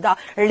家涉及到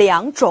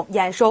2种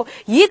验收，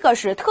一个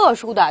是特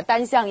殊的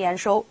单项验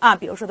收啊，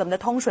比如说咱们的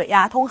通水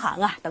呀、通航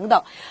啊等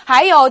等，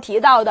还有提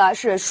到的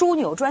是枢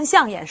纽专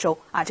项验收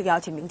啊，这个要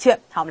去明确。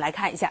好，我们来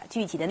看一下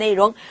具体的内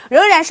容，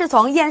仍然是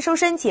从验收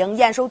申请、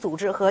验收组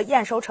织和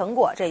验收成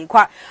果这一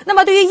块。那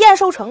么对于验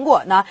收成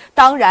果呢，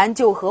当然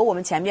就和我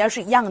们前边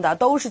是一样的，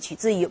都是取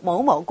自于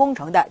某某工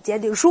程的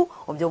鉴定书，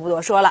我们就不多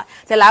说了。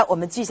再来，我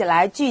们接下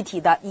来具体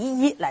的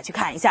一一来去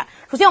看一下。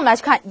首先我们来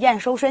去看验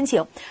收申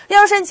请，验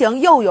收申请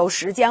又有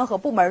时间和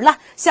部门了，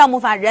项目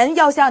法人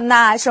要向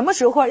什么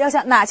时候要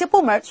向哪些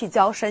部门去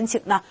交申请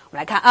呢？我们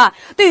来看啊，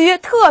对于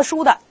特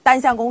殊的单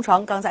项工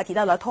程，刚才提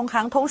到了通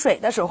航、通水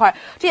的时候，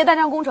这些单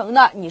项工程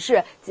呢，你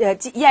是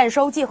验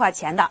收计划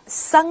前的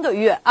3个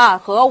月啊，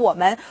和我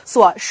们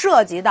所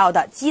涉及到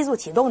的机组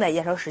启动的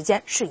验收时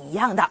间是一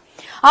样的。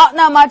好，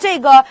那么这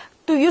个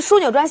对于枢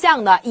纽专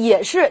项呢，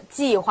也是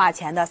计划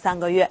前的3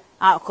个月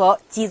啊，和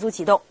机组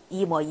启动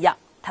一模一样，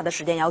它的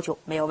时间要求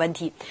没有问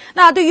题。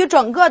那对于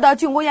整个的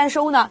竣工验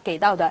收呢，给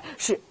到的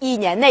是1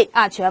年内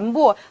啊，全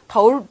部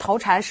投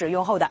产使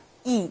用后的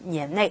1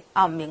年内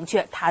啊，明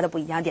确它的不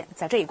一样点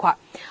在这一块。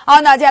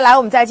好，那接下来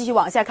我们再继续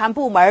往下看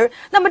部门。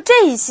那么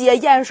这些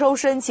验收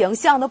申请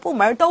向的部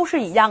门都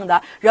是一样的，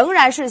仍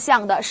然是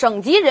向的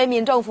省级人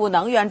民政府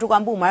能源主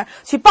管部门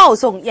去报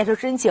送验收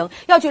申请。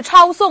要去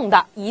抄送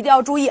的一定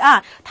要注意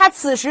啊，它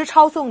此时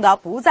抄送的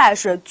不再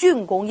是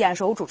竣工验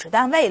收主持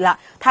单位了，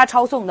它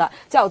抄送的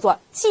叫做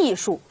技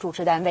术主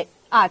持单位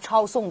啊，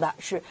抄送的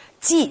是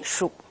技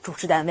术主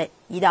持单位，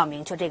一定要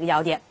明确这个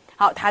要点。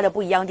好，它的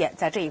不一样点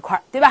在这一块，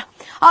对吧？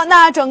好，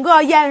那整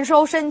个验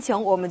收申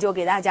请我们就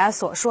给大家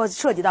所说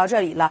涉及到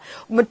这里了。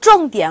我们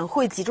重点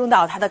会集中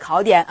到它的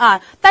考点啊，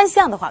单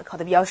项的话考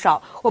的比较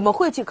少，我们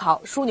会去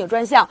考枢纽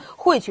专项，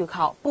会去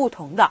考不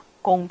同的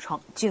工程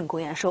竣工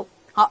验收。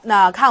好，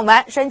那看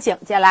完申请，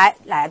接下来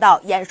来到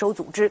验收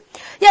组织。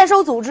验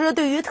收组织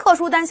对于特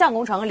殊单项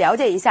工程了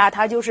解一下，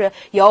它就是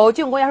由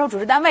竣工验收主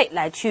持单位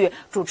来去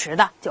主持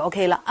的，就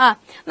OK 了啊。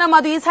那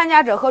么对于参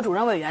加者和主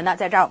任委员呢，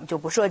在这儿我们就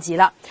不涉及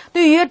了。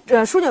对于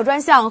枢纽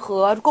专项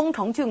和工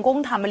程竣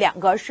工，他们两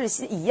个是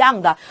一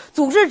样的，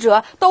组织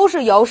者都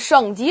是由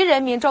省级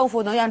人民政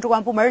府能源主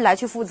管部门来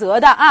去负责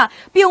的啊，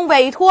并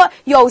委托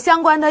有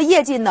相关的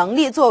业绩能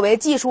力作为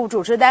技术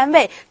主持单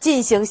位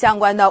进行相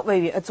关的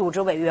组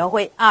织委员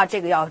会啊，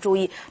这个要注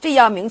意，这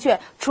要明确。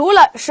除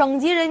了省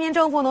级人民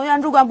政府能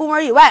源主管部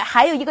门以外，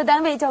还有一个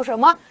单位叫什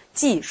么？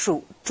技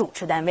术主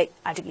持单位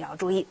啊，这个要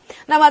注意。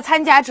那么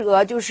参加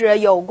者就是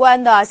有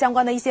关的相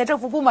关的一些政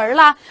府部门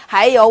啦，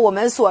还有我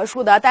们所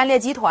述的单列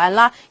集团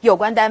啦，有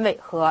关单位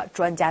和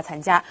专家参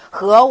加，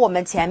和我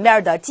们前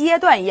面的阶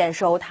段验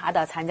收它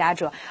的参加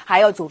者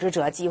还有组织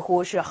者几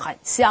乎是很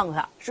像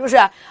的，是不是？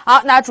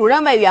好，那主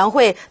任委员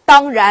会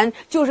当然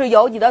就是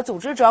由你的组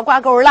织者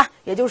挂钩了，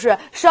也就是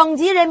省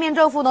级人民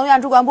政府能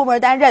源主管部门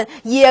担任，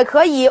也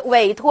可以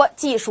委托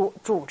技术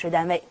主持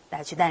单位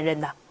来去担任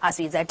的啊。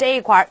所以在这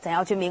一块咱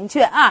要去明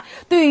确啊，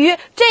对于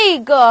这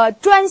个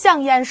专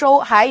项验收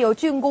还有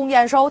竣工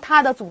验收，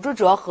它的组织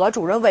者和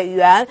主任委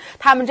员，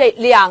他们这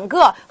两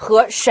个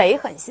和谁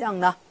很像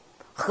呢？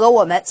和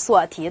我们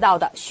所提到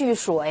的蓄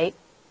水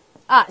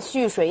啊，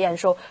蓄水验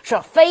收是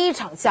非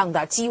常像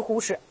的，几乎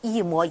是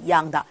一模一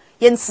样的。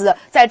因此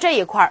在这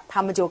一块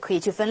他们就可以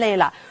去分类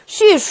了，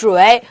蓄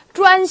水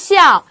专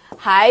项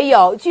还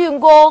有竣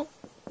工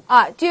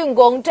啊，竣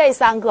工这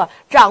三个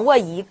掌握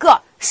一个，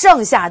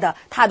剩下的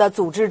它的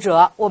组织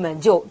者我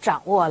们就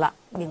掌握了，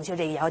明确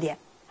这个要点，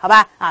好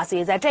吧？啊，所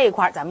以在这一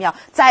块咱们要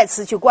再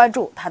次去关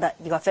注它的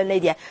一个分类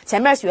点，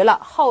前面学了，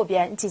后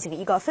边进行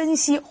一个分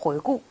析回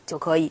顾就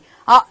可以。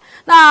好，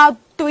那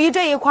对于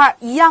这一块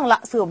一样了，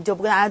所以我们就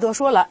不跟大家多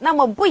说了。那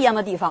么不一样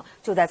的地方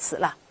就在此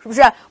了，是不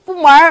是？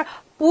部门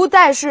不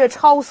再是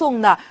抄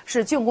送的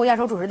是竣工验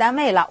收主持单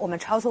位了，我们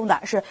抄送的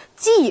是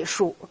技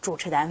术主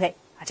持单位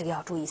啊，这个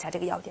要注意一下这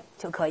个要点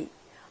就可以。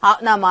好，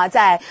那么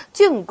在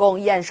竣工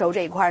验收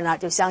这一块呢，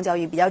就相较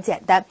于比较简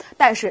单，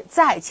但是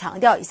再强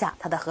调一下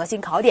它的核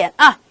心考点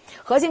啊，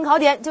核心考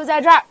点就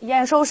在这儿，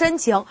验收申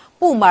请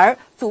部门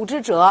组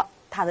织者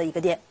它的一个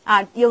点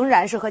啊，仍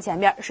然是和前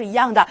面是一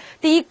样的。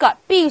第一个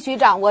必须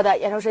掌握的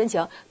验收申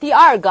请，第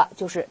二个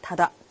就是它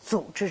的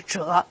组织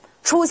者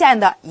出现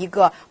的一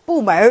个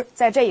部门，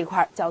在这一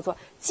块叫做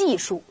技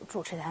术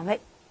主持单位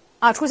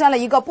啊，出现了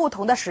一个不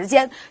同的时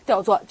间，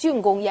叫做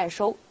竣工验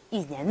收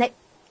1年内。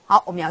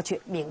好，我们要去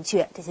明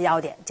确这些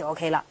要点就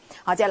OK 了。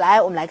好，接下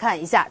来我们来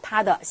看一下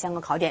它的相关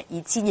考点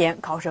，17年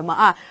考什么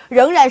啊？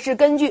仍然是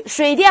根据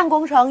水电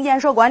工程验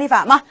收管理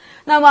法嘛。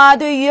那么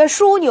对于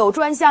枢纽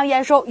专项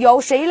验收由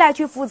谁来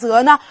去负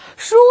责呢？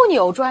枢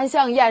纽专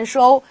项验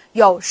收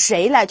由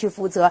谁来去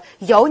负责？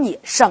由你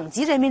省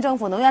级人民政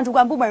府能源主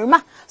管部门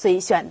嘛。所以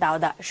选到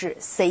的是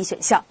C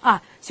选项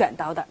啊，选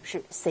到的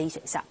是 C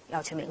选项，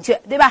要去明确，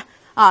对吧？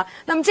啊，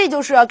那么这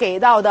就是给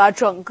到的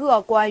整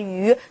个关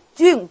于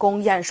竣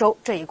工验收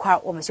这一块，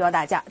我们需要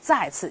大家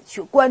再次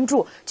去关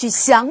注，去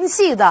详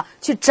细的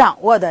去掌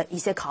握的一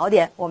些考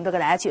点，我们都给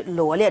大家去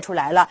罗列出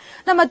来了。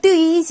那么对于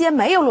一些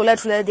没有罗列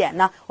出来的点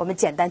呢，我们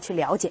简单去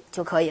了解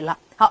就可以了。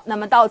好，那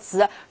么到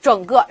此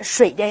整个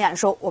水电验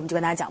收我们就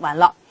跟大家讲完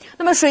了。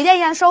那么水电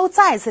验收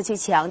再次去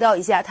强调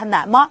一下，它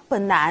难吗？不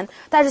难，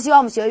但是希望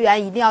我们学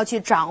员一定要去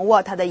掌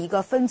握它的一个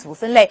分组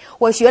分类。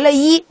我学了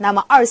1，那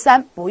么2、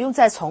3不用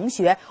再重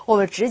学，我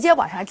们直接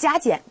往上加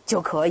减就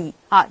可以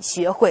啊，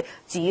学会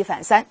举一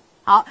反三。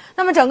好，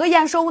那么整个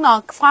验收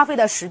呢，花费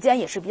的时间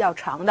也是比较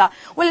长的。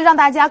为了让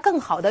大家更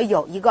好的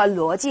有一个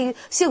逻辑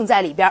性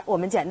在里边，我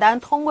们简单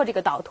通过这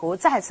个导图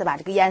再次把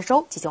这个验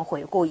收进行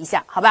回顾一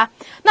下，好吧？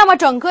那么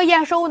整个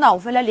验收呢，我们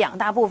分了2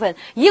大部分，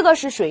一个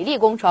是水利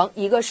工程，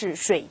一个是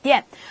水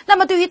电。那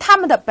么对于它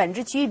们的本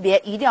质区别，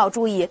一定要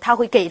注意，它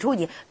会给出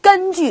你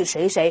根据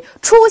谁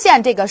出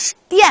现这个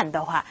电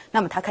的话，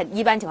那么它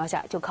一般情况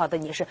下就考的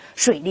你是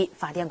水利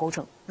发电工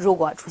程。如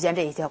果出现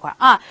这一些块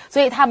啊，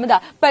所以它们的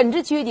本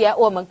质区别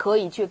我们可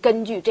以去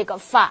根据这个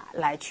法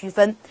来区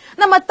分。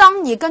那么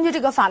当你根据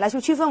这个法来去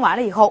区分完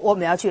了以后，我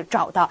们要去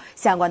找到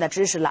相关的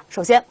知识了。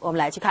首先我们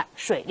来去看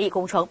水利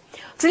工程。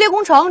水利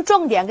工程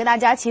重点跟大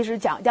家其实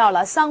讲到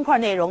了3块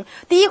内容。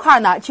第一块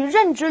呢，去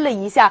认知了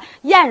一下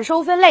验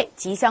收分类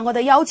及相关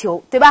的要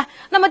求，对吧？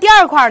那么第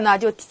2块呢，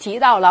就提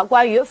到了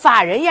关于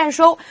法人验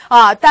收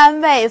啊、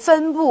单位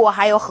分部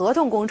还有合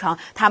同工程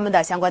他们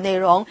的相关内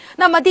容。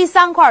那么第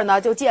3块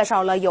呢，就介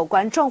绍了有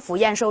关政府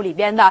验收里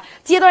边的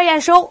阶段验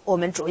收，我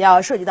们主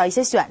要涉及到一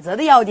些选择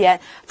的要点。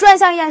专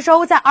项验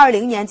收在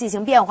20年进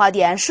行变化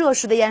点，设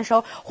施的验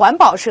收，环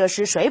保设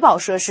施、水保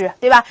设施，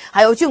对吧？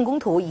还有竣工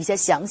图一些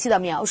详细的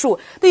描述。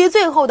对于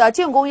最后的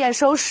竣工验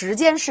收时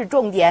间是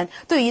重点，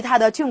对于它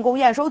的竣工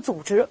验收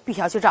组织必须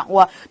要去掌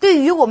握。对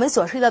于我们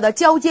所涉及到的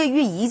交接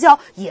与移交，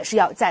也是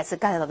要再次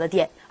干到的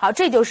点。好，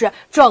这就是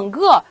整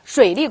个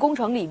水利工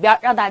程里边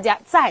让大家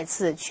再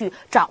次去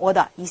掌握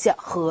的一些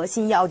核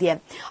心要点。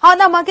好，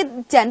那么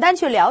简单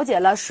去了解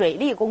了水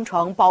利工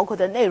程包括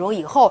的内容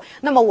以后，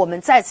那么我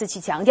们再次去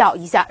强调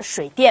一下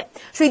水电。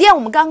水电我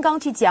们刚刚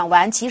去讲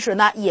完，其实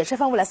呢也是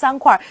分为了3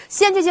块，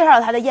先去介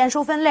绍它的验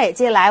收分类，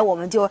接下来我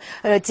们就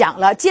讲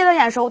了阶段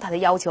验收它的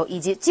要求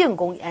以及竣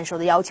工验收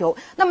的要求。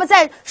那么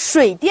在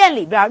水电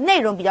里边内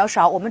容比较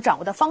少，我们掌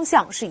握的方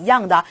向是一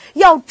样的，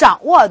要掌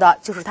握的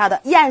就是它的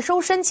验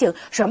收申请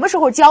什么时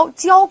候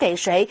交给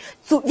谁，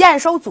验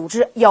收组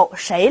织由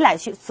谁来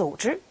去组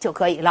织就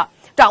可以了。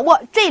掌握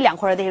这2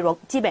块的内容，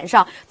基本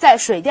上在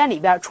水电里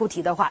边出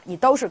题的话，你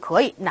都是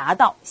可以拿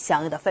到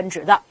相应的分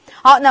值的。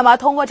好，那么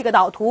通过这个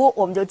导图，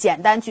我们就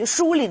简单去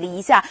梳理了一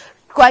下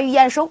关于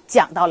验收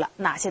讲到了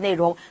哪些内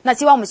容。那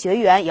希望我们学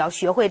员也要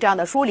学会这样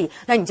的梳理，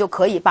那你就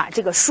可以把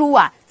这个书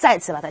再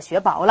次把它学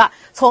薄了。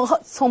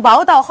从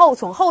薄到厚，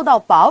从厚到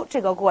薄，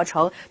这个过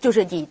程就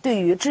是你对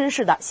于知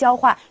识的消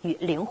化与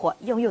灵活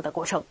应用的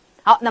过程。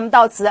好，那么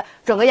到此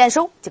整个验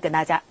收就跟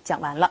大家讲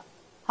完了。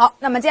好，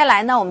那么接下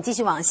来呢，我们继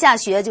续往下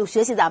学，就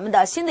学习咱们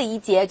的新的一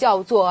节，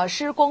叫做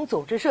施工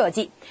组织设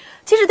计。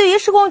其实对于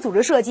施工组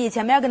织设计，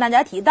前面跟大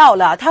家提到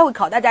了，它会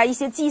考大家一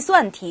些计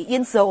算题，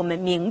因此我们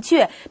明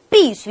确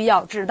必须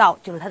要知道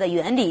就是它的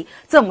原理，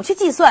怎么去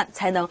计算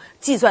才能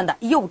计算的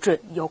又准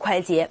又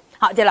快捷。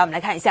好，接下来我们来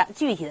看一下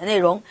具体的内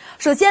容。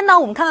首先呢，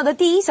我们看到的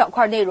第一小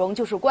块内容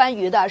就是关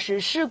于的是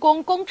施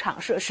工工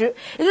厂设施，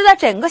也就是在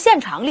整个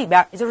现场里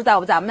边，也就是在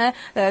咱们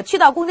去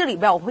到工地里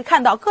边，我们会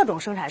看到各种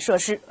生产设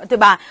施，对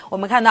吧？我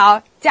们看到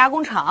加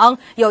工厂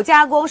有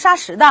加工砂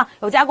石的，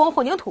有加工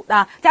混凝土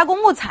的，加工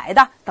木材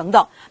的等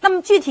等。那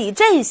么具体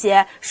这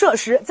些设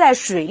施在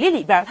水利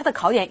里边，它的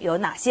考点有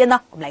哪些呢？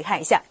我们来看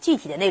一下具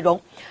体的内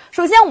容。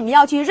首先我们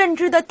要去认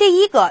知的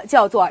第一个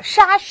叫做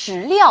砂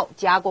石料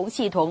加工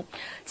系统。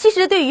其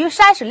实对于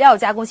砂石料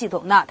加工系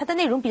统呢，它的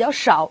内容比较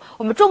少，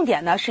我们重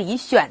点呢是以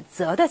选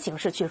择的形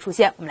式去出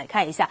现。我们来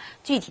看一下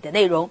具体的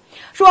内容。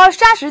说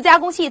砂石加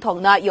工系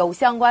统呢有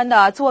相关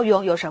的作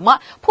用有什么？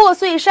破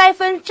碎筛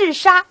分制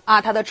砂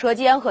它的车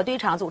间和堆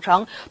场组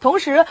成。同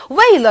时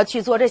为了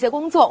去做这些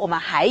工作，我们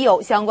还有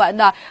相关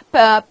的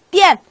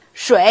电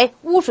水、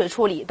污水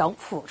处理等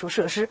辅助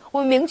设施。我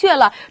们明确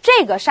了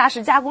这个砂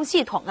石加工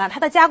系统它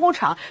的加工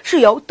厂是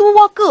由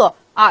多个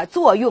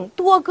作用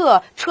多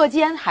个车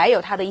间还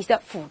有它的一些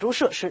辅助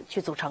设施去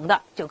组成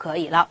的就可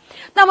以了。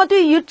那么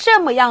对于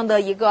这么样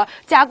的一个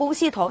加工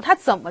系统，它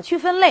怎么去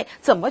分类，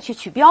怎么去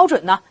取标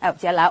准呢？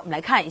接下来我们来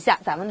看一下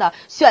咱们的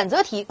选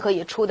择题可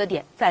以出的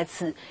点在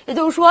此。也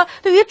就是说，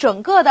对于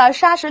整个的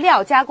砂石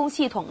料加工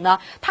系统呢，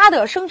它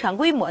的生产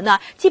规模呢，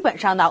基本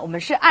上呢我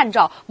们是按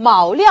照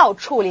毛料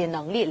处理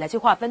能力来去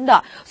划分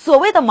的。所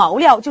谓的毛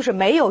料就是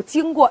没有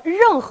经过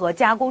任何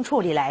加工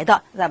处理来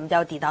的，咱们就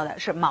要提到的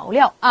是毛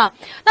料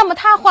那么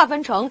它划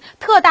分成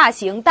特大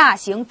型、大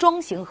型、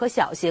中型和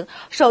小型。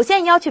首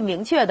先你要去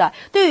明确的，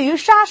对于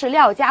砂石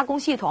料加工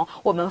系统，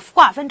我们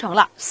划分成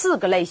了4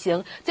个类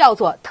型，叫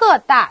做特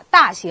大、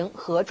大型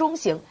和中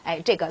型。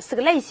这个4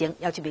个类型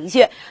要去明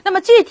确。那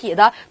么具体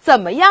的怎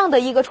么样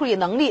的一个处理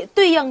能力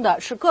对应的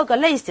是各个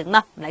类型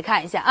呢？我们来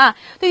看一下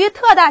对于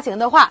特大型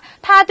的话，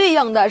它对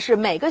应的是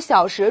每个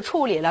小时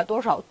处理了多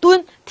少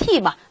吨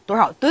T 嘛，多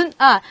少吨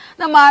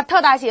那么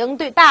特大型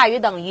对大于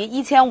等于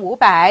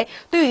1500，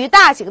对于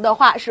大型的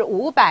话是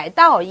500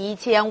到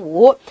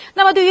1500。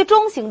那么对于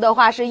中型的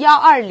话是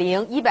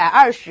120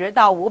 120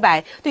到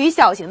500，对于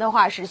小型的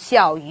话是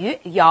小于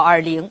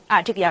120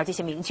这个要进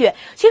行明确。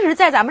其实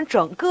在咱们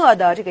整个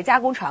的这个加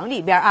工厂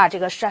里边这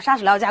个砂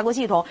石料加工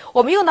系统，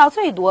我们用到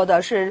最多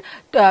的是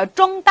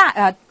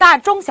大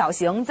中小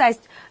型，在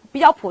比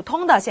较普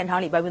通的现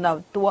场里边用到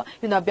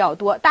比较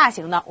多，大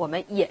型呢我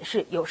们也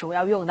是有时候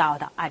要用到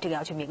的这个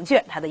要去明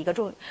确它的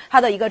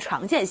一个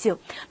常见性。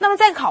那么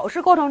在考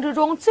试过程之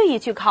中，最易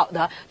去考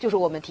的就是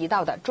我们提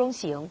到的中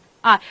型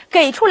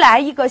给出来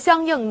一个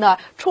相应的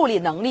处理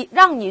能力，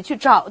让你去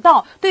找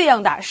到对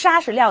应的砂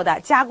石料的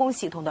加工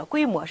系统的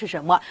规模是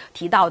什么，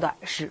提到的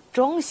是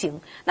中型。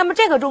那么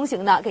这个中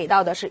型呢，给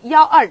到的是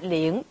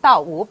120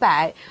到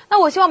500。那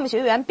我希望我们学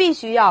员必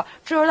须要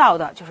知道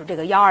的就是这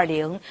个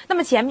120。那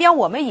么前边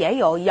我们也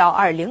有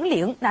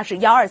12000，那是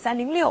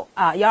12306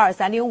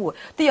 12305，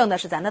对应的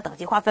是咱的等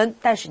级划分，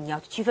但是你要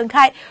区分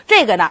开，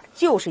这个呢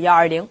就是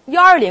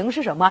120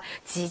是什么？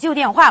急救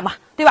电话嘛，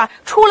对吧？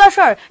出了事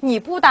儿你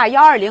不打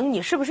120，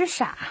你是不是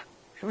傻？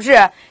是不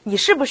是？你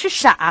是不是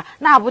傻？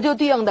那不就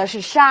对应的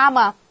是傻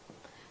吗？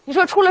你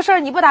说出了事儿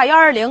你不打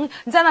120，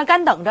你在那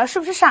干等着，是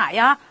不是傻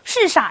呀？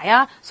是傻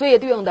呀。所以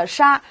对应的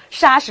砂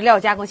石料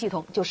加工系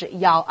统就是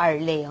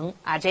120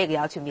这个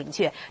要去明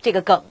确这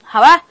个梗，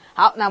好吧？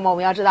好，那么我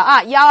们要知道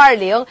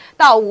120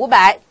到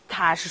500。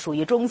它是属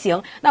于中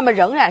型，那么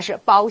仍然是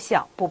包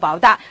小不包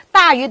大，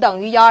大于等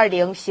于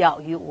120，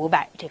小于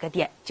500，这个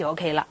点就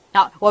OK 了。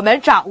好，我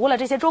们掌握了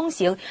这些中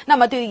型，那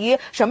么对于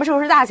什么时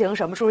候是大型，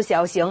什么时候是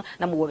小型，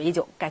那么我们也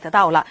就 get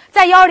到了。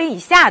在120以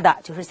下的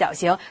就是小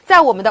型，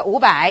在我们的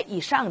500以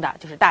上的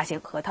就是大型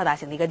和特大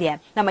型的一个点。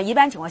那么一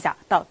般情况下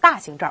到大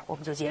型这儿我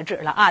们就截止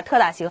了特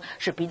大型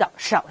是比较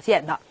少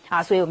见的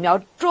所以我们要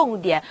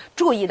重点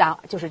注意到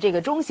就是这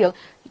个中型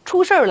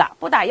出事了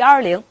不打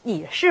120，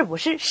你是不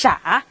是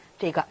傻？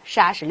这个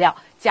砂石料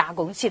加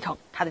工系统，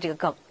它的这个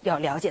梗要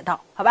了解到，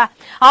好吧？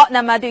好，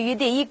那么对于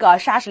第一个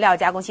砂石料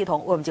加工系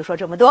统，我们就说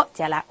这么多。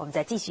接下来我们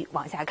再继续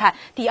往下看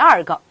第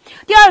二个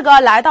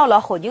来到了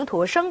混凝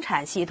土生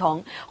产系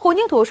统。混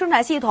凝土生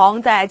产系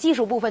统在技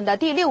术部分的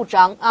第6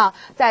章啊，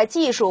在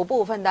技术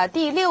部分的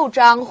第6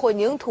章混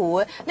凝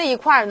土那一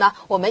块呢，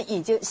我们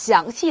已经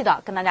详细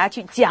的跟大家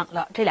去讲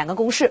了这2个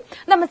公式。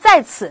那么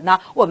在此呢，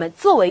我们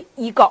作为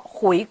一个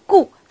回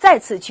顾，再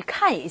次去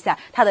看一下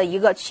它的一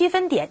个区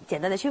分点，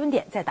简单的区分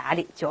点在哪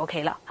里就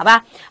OK 了，好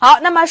吧？好，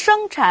那么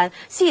生产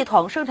系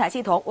统，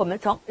我们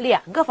从2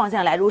个方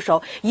向来入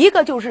手，一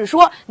个就是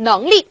说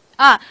能力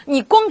啊，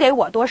你供给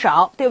我多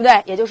少，对不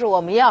对？也就是我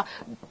们要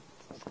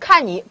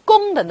看你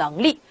供的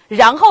能力，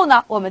然后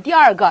呢，我们第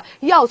2个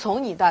要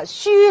从你的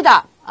虚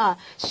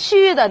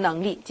的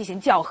能力进行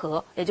校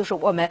核，也就是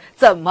我们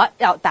怎么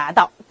要达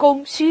到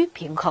供需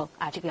平衡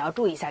啊，这个要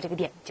注意一下这个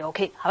点就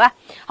OK， 好吧？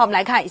好，我们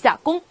来看一下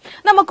供。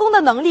那么供的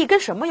能力跟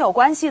什么有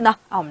关系呢？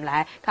啊，我们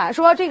来看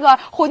说这个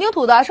混凝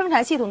土的生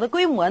产系统的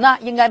规模呢，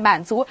应该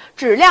满足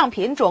质量、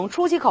品种、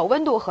出气口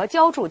温度和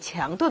浇筑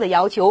强度的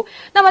要求。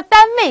那么单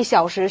位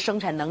小时生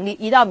产能力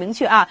一定要明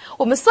确啊，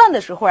我们算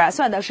的时候啊，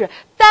算的是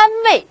单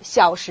位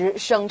小时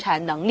生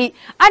产能力，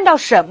按照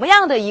什么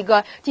样的一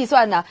个计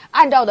算呢？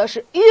按照的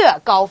是月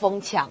高峰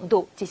强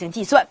度进行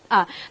计算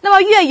啊。那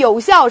么月有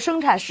效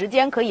生产时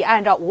间可以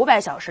按照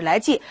500小时来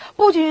计，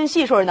不均匀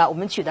系数呢，我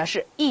们取的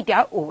是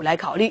 1.5 来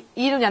考虑。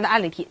16年的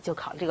案例题就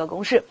考这个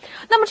公式。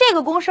那么这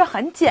个公式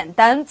很简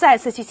单，再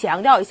次去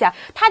强调一下，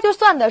它就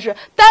算的是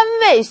单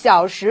位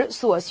小时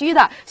所需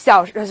的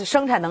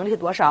生产能力是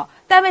多少，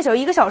单位小时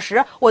1个小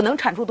时我能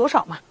产出多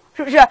少嘛，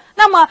是不是？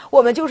那么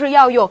我们就是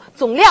要用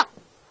总量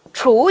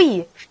除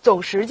以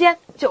总时间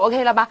就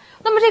OK 了吧？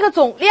那么这个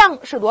总量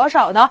是多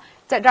少呢？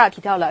在这儿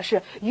提到了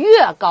是月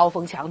高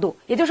峰强度，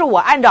也就是我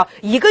按照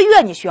1个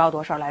月你需要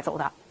多少来走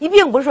的，你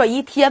并不是说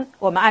1天，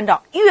我们按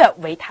照月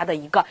为它的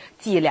一个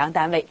计量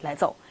单位来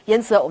走。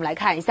因此我们来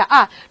看一下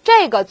啊，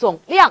这个总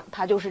量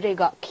它就是这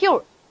个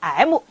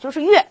Qm， 就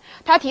是月，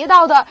它提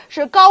到的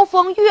是高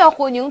峰月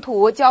混凝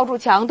土浇筑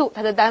强度，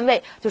它的单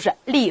位就是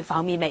立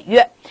方米每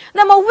月。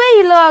那么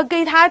为了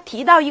给它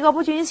提到一个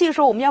不均匀系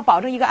数，我们要保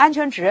证一个安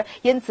全值，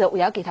因此我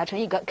要给它乘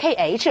一个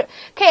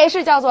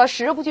KH 叫做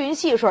时不均匀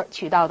系数，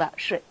取到的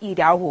是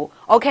 1.5。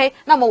 OK，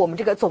 那么我们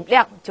这个总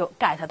量就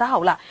get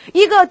到了，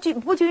一个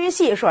不均匀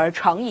系数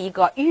乘以一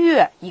个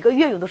月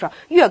用多少？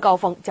月高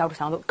峰浇筑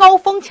强度，高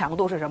峰强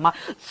度是什么？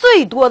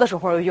最多的时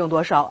候用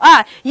多少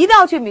啊？一定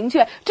要去明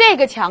确这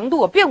个强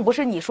度并不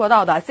是你说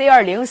到的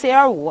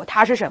C20、C25，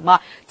 它是什么？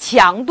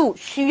强度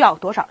需要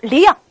多少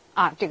量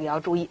啊？这个要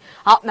注意。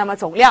好，那么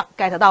总量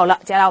get 到了，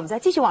接下来我们再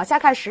继续往下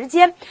看时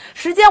间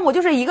我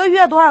就是1个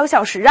月多少个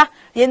小时啊？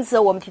因此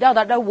我们提到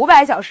的这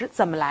500小时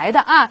怎么来的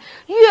啊？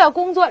月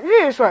工作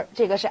日数，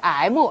这个是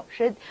M，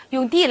 是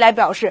用 D 来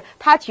表示，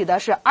它取的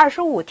是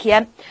25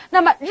天。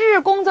那么日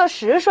工作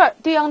时数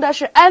对应的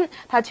是 N，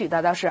 它取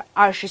得的是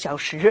20小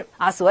时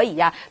啊。所以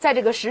呀，在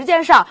这个时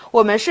间上，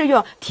我们是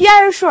用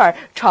天数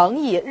乘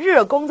以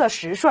日工作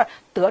时数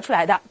得出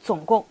来的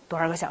总共多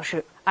少个小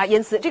时啊？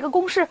因此这个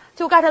公式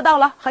就 get 到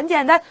了，很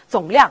简单，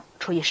总量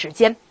除以时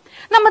间。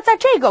那么在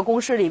这个公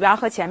式里边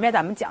和前面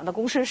咱们讲的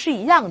公式是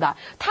一样的，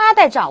它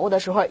在掌握的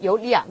时候有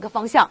2个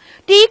方向。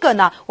第一个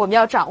呢，我们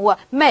要掌握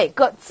每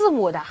个字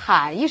母的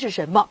含义是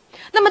什么。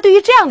那么对于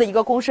这样的一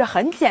个公式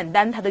很简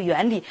单，它的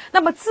原理，那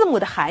么字母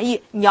的含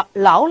义你要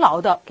牢牢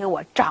的给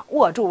我掌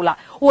握住了。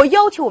我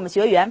要求我们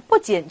学员不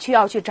仅需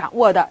要去掌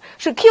握的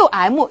是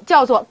Qm，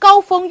 叫做高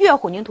峰月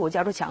混凝土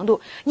浇筑强度，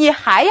你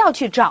还要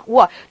去掌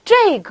握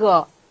这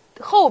个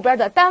后边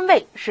的单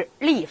位是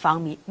立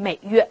方米每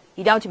月，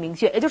一定要去明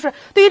确。也就是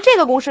对于这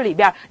个公式里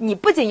边，你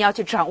不仅要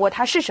去掌握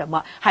它是什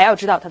么，还要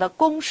知道它的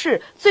公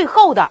式最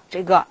后的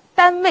这个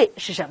单位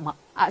是什么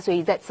啊。所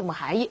以在字母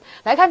含义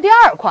来看第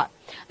2块。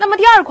那么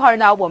第2块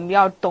呢，我们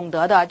要懂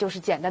得的就是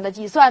简单的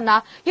计算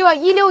呢，因为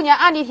16年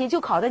案例题就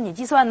考的你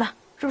计算呢，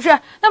是不是？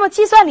那么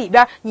计算里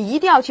边你一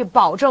定要去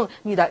保证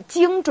你的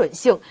精准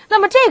性。那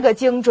么这个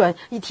精准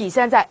体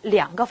现在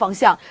2个方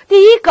向。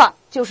第一个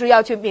就是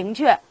要去明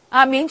确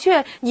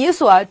你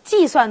所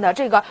计算的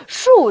这个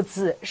数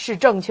字是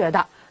正确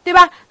的，对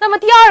吧？那么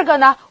第2个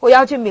呢，我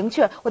要去明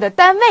确我的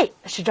单位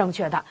是正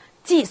确的，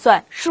计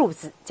算数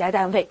字加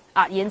单位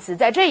啊。因此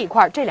在这一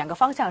块这2个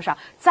方向上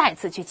再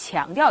次去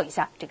强调一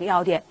下这个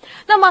要点。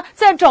那么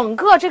在整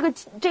个这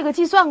个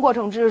计算过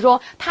程之中，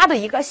它的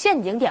一个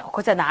陷阱点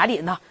会在哪里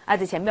呢？啊，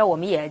在前面我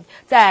们也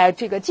在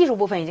这个技术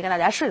部分已经跟大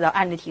家试的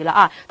案例题了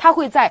啊，它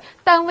会在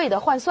单位的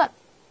换算。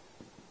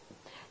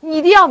你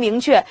一定要明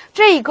确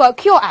这个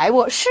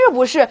Qm 是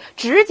不是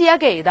直接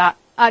给的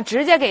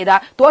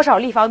多少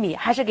立方米，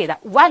还是给的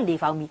万立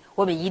方米？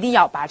我们一定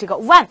要把这个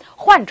万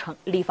换成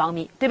立方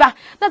米，对吧？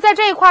那在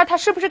这一块它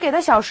是不是给的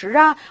小时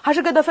啊，还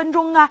是给的分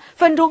钟啊？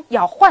分钟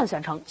要换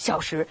算成小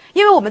时，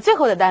因为我们最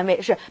后的单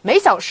位是每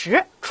小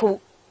时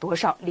出多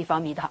少立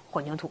方米的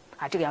混凝土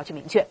啊，这个要去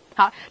明确。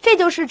好，这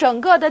就是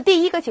整个的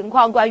第一个情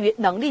况，关于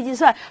能力计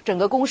算整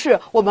个公式，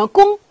我们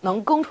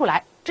能供出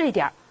来这一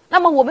点那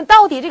么我们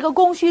到底这个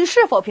供需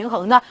是否平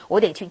衡呢？我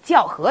得去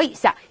校核一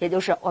下，也就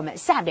是我们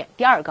下面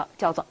第二个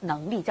叫做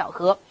能力校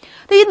核。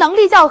对于能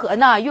力校核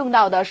呢，用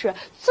到的是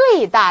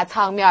最大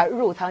舱面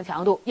入舱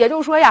强度，也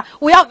就是说呀，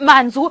我要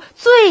满足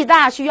最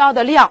大需要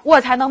的量，我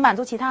才能满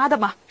足其他的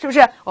嘛，是不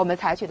是？我们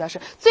采取的是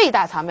最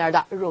大舱面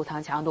的入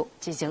舱强度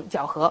进行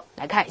校核。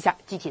来看一下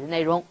具体的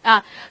内容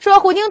啊，说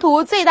混凝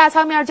土最大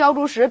舱面浇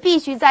筑时，必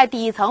须在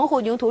底层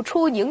混凝土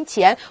出凝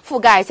前覆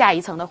盖下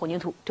一层的混凝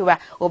土，对吧？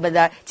我们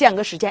的间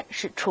隔时间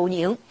是出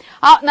凝。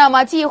好，那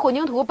么即混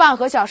凝土半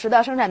合小时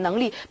的生产能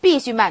力必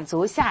须满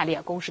足下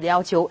列公式的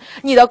要求，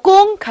你的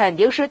功肯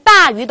定是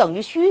大于等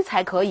于虚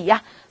才可以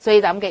呀。所以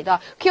咱们给的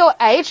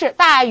QH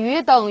大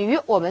于等于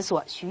我们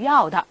所需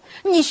要的，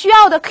你需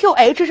要的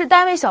QH 是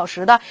单位小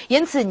时的，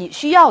因此你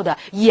需要的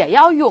也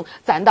要用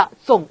咱的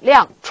总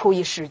量除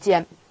以时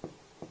间，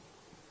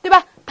对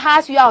吧？它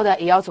需要的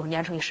也要总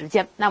量乘以时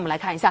间。那我们来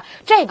看一下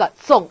这个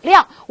总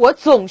量，我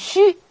总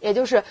需也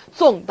就是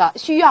总的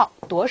需要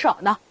多少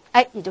呢？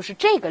也就是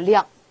这个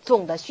量，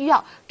总的需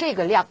要这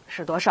个量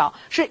是多少？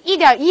是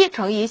 1.1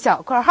 乘以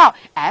小括号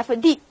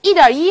FD，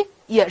 1.1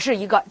 也是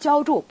一个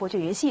浇筑不均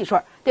匀系数，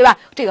对吧？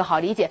这个好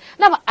理解。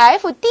那么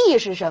FD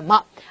是什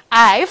么？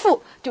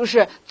 F 就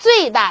是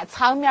最大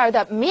舱面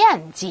的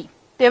面积，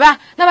对吧？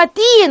那么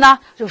D 呢，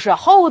就是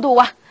厚度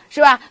啊，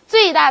是吧？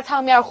最大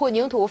舱面混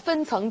凝土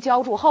分层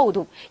浇筑厚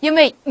度，因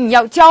为你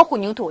要浇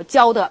混凝土，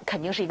浇的肯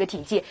定是一个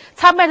体积，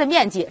舱面的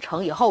面积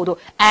乘以厚度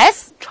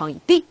S 乘以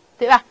D，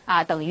对吧？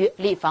等于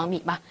立方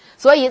米嘛。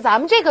所以咱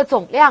们这个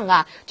总量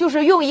啊，就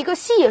是用一个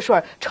系数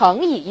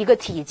乘以一个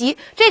体积，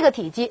这个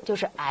体积就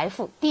是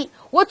FD。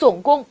我总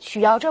共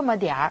需要这么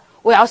点儿，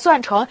我要算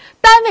成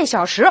单位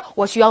小时，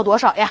我需要多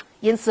少呀？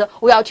因此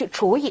我要去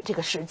除以这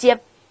个时间。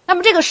那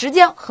么这个时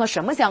间和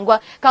什么相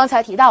关？刚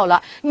才提到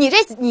了，你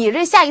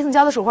这下一层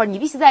浇的时候，你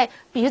必须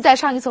在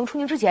上一层出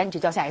凝之前，你就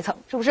浇下一层，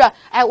是不是？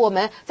我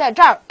们在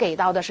这儿给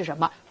到的是什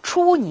么？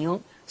出凝。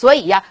所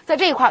以呀，在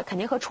这一块肯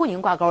定和出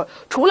凝挂钩。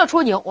除了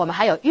出凝，我们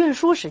还有运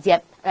输时间。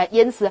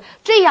因此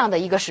这样的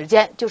一个时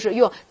间就是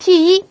用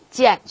T1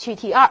 减去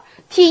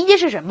T2。T1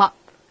 是什么？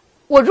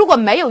我如果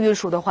没有运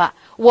输的话，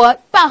我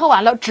拌合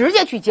完了直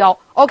接去浇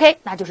 ，OK，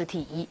 那就是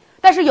T1。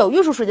但是有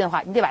运输时间的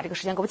话，你得把这个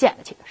时间给我减了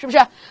去，是不是？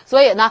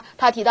所以呢，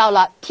他提到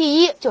了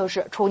T1 就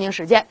是出凝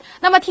时间，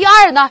那么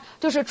T2 呢，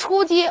就是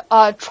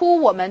出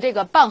我们这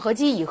个拌合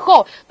机以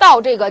后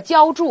到这个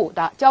浇筑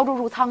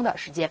入舱的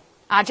时间。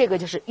这个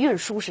就是运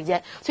输时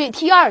间，所以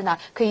T2 呢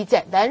可以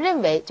简单认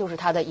为就是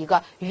它的一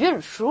个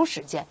运输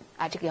时间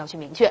这个要去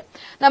明确。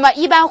那么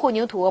一般混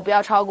凝土不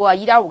要超过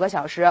 1.5 个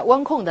小时，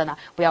温控的呢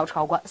不要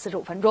超过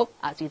45分钟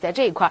所以在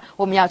这一块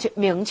我们要去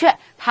明确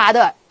它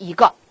的一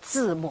个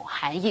字母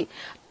含义。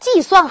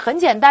计算很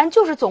简单，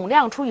就是总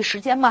量除以时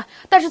间嘛，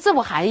但是字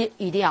母含义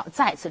一定要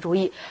再次注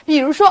意。比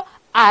如说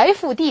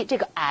FD 这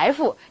个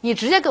F， 你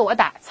直接给我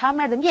打舱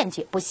面的面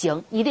积不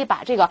行，你得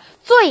把这个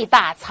最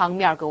大舱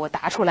面给我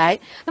打出来。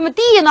那么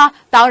D 呢，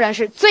当然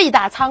是最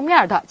大舱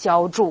面的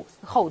浇筑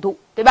厚度，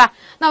对吧？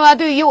那么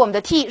对于我们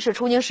的 T 是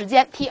出凝时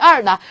间，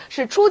 T2 呢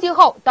是出击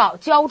后到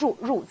浇筑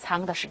入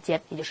舱的时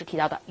间，也就是提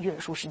到的运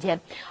输时间。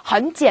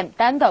很简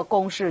单的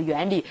公式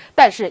原理，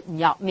但是你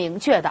要明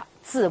确的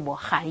字母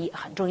含义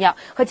很重要，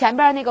和前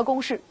边那个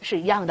公式是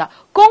一样的。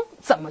功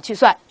怎么去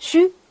算，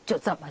虚就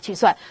怎么去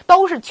算，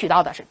都是取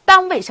到的是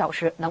单位小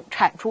时能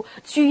产出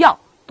需要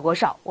多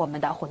少我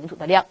们的混凝土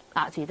的量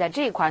所以在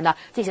这一块呢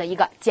进行一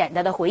个简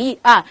单的回忆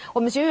我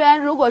们学员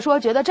如果说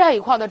觉得这一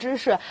块的知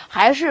识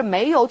还是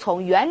没有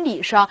从原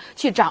理上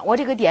去掌握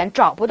这个点，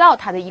找不到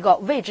它的一个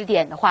位置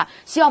点的话，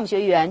希望我们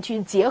学员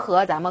去结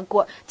合咱们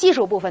技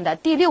术部分的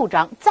第6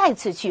章再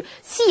次去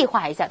细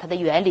化一下它的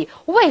原理。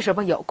为什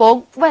么有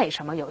功，为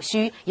什么有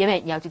虚？因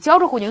为你要去浇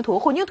筑混凝土，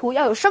混凝土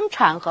要有生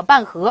产和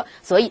拌合，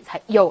所以才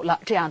有了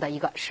这样的一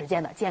个时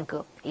间的间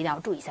隔，一定要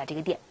注意一下这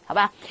个点，好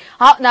吧？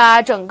好，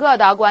那整个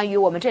的关于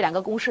我们这2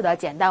个公式的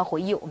简单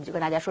回忆，我们就跟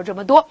大家说这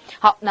么多。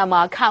好，那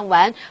么看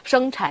完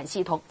生产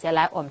系统，接下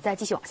来我们再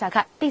继续往下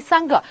看第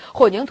3个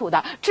混凝土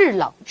的制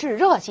冷制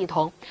热系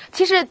统。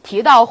其实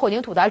提到混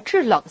凝土的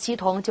制冷系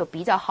统就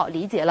比较好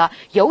理解了，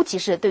尤其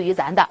是对于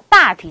咱的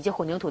大体积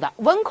混凝土的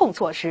温控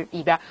措施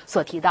里边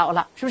所提到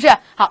了，是不是？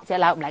好，接下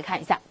来我们来看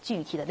一下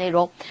具体的内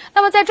容。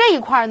那么在这一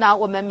块呢，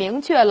我们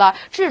明确了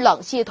制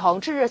冷系统、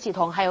制热系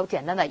统，还有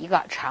简单的一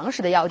个常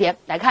识的要点。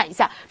来看一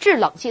下制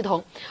冷系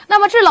统。那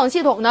么制冷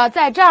系统呢，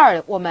在这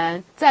儿我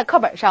们在课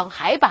本上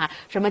还把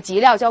什么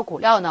基料叫骨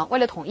料呢？为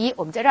了统一，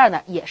我们在这儿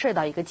呢也涉及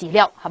到一个基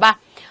料，好吧？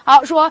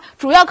好，说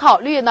主要考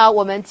虑呢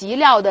我们基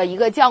料的一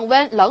个降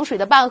温、冷水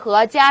的拌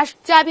合、加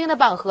冰的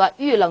拌合、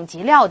预冷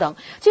基料等。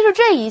其实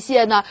这一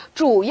些呢，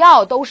主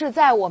要都是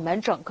在我们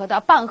整个的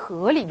拌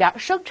合里边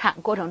生产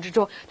过程之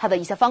中它的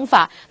一些方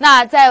法。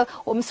那在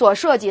我们所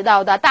涉及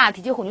到的大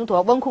体积混凝土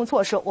温控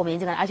措施，我们已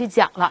经跟大家去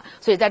讲了，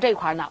所以在这一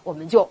块呢，我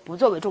们就不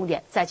作为重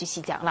点再去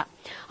细讲了。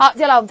好，接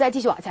下来我们再继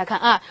续往下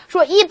看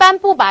说一般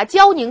不把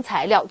胶凝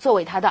材料作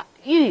为它的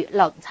预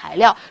冷材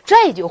料，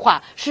这句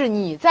话是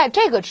你在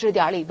这个知识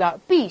点里边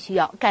必须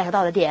要 get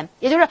到的点，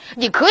也就是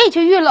你可以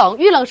去预冷，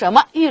预冷什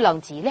么？预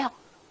冷基料，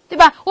对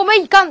吧？我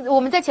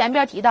们在前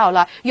边提到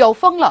了有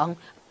风冷，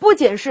不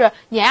仅是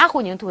碾压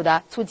混凝土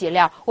的粗基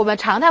料，我们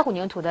常态混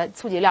凝土的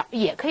粗基料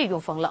也可以用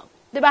风冷。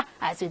对吧？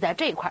哎，所以在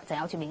这一块咱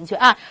要去明确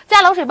啊，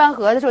加冷水拌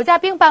合的时候，加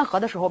冰拌合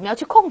的时候，我们要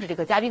去控制这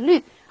个加冰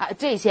率啊，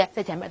这些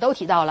在前面都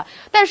提到了。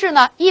但是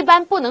呢，一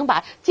般不能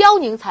把胶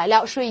凝材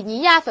料、水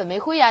泥呀、粉煤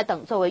灰呀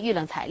等作为遇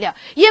冷材料，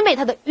因为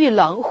它的遇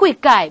冷会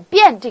改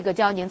变这个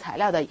胶凝材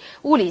料的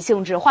物理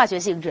性质、化学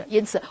性质，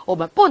因此我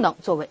们不能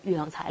作为遇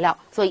冷材料。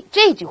所以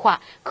这句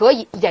话可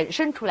以引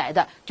申出来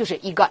的就是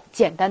一个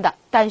简单的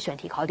单选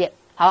题考点。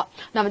好，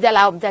那么再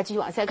来，我们再继续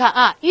往下看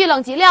啊。遇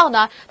冷及料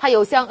呢，它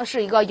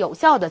是一个有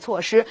效的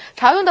措施。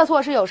常用的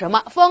措施有什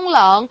么？风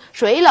冷、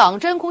水冷、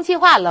真空气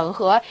化冷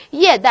和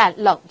液氮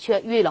冷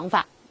却遇冷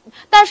法。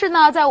但是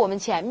呢，在我们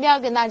前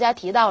面跟大家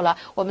提到了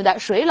我们的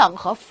水冷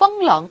和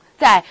风冷，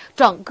在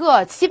整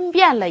个新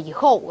变了以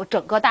后，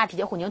整个大体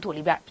积混凝土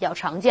里边比较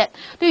常见。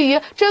对于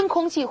真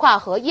空气化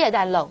和液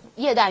氮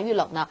遇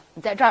冷呢，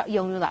你在这儿应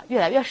用的越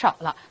来越少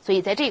了，所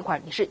以在这一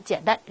块你是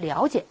简单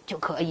了解就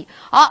可以。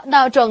好，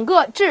那整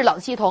个制冷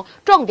系统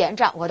重点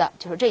掌握的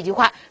就是这句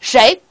话：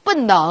谁不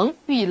能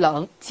遇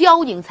冷？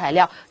胶凝材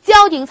料，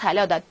胶凝材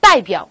料的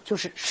代表就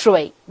是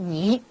水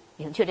泥。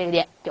明确这个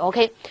点就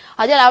OK。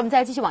 好，接下来我们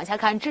再继续往下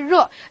看制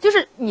热，就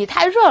是你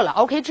太热了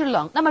OK 制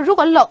冷，那么如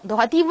果冷的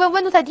话，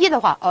温度太低的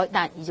话，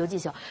那你就进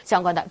行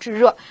相关的制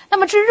热。那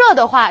么制热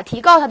的话，提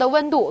高它的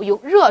温度用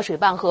热水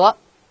拌合。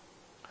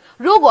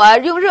如果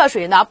用热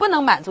水呢不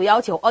能满足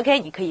要求 OK，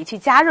 你可以去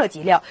加热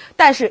基料，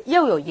但是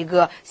又有一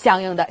个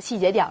相应的细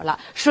节点了，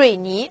水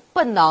泥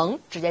不能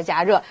直接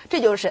加热，这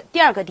就是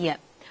第二个点。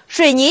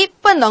水泥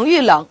不能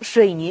遇冷，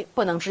水泥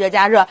不能直接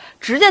加热，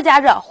直接加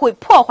热会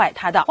破坏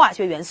它的化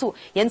学元素，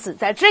因此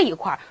在这一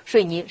块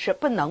水泥是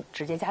不能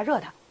直接加热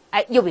的。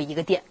哎，又有一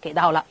个点给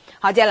到了。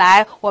好，接下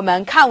来我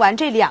们看完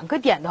这两个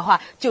点的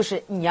话，就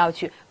是你要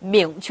去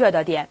明确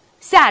的点，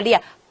下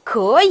列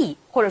可以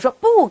或者说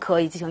不可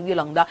以进行遇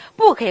冷的，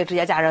不可以直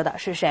接加热的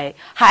是谁？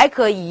还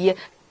可以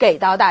给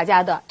到大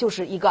家的就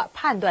是一个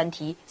判断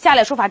题，下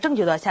列说法正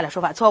确的，下列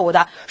说法错误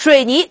的。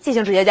水泥进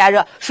行直接加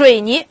热，水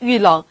泥遇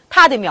冷，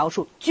它的描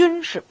述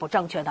均是不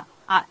正确的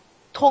啊。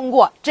通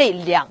过这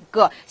两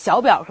个小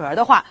表格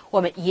的话，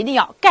我们一定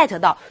要 get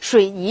到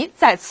水泥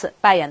在此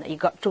扮演的一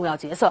个重要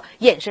角色，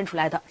衍生出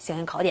来的相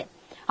应考点。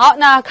好，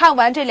那看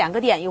完这两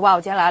个点以外，我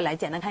接下来来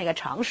简单看一个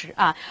常识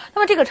啊。那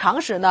么这个常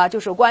识呢，就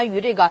是关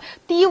于这个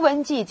低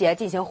温季节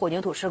进行混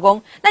凝土施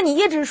工。那你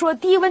一直说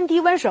低温，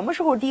什么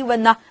时候低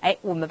温呢？哎，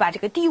我们把这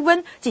个低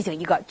温进行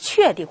一个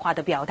确定化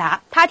的表达。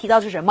它提到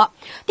是什么？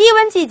低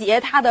温季节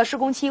它的施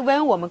工气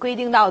温，我们规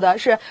定到的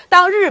是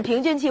当日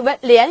平均气温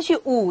连续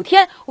5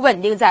天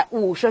稳定在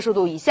5摄氏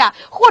度以下，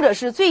或者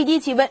是最低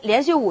气温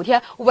连续5天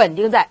稳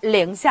定在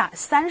零下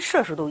3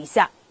摄氏度以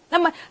下。那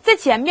么在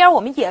前边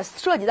我们也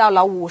涉及到了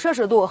5摄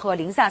氏度和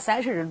零下3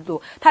摄氏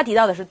度，它提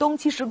到的是冬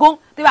期施工，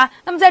对吧？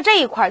那么在这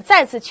一块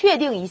再次确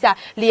定一下，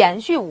连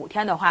续5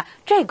天的话，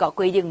这个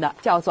规定的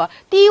叫做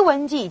低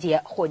温季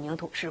节混凝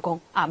土施工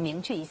啊，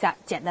明确一下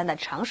简单的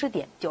常识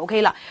点就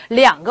OK 了。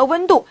两个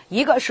温度，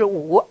一个是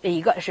5，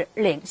一个是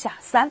零下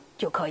3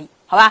就可以。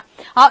好吧，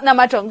好，那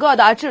么整个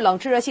的制冷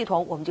制热系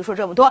统我们就说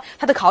这么多，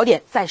它的考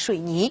点在水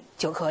泥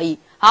就可以。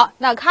好，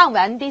那看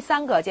完第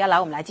3个，接下来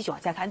我们来继续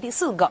往下看第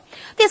4个。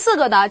第4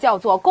个呢叫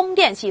做供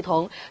电系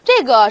统，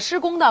这个施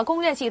工的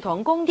供电系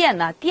统，供电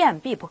呢电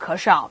必不可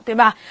少，对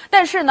吧？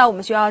但是呢我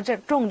们需要这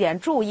重点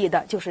注意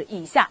的就是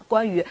以下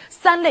关于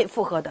3类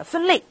负荷的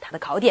分类，它的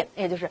考点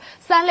也就是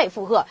3类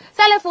负荷。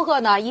3类负荷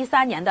呢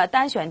13年的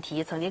单选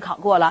题曾经考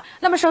过了。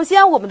那么首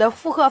先我们的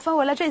负荷分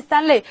为了这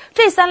3类，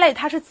这3类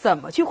它是怎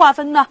么去划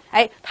分呢？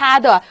哎，它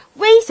的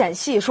危险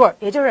系数，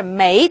也就是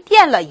没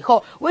电了以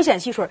后危险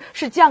系数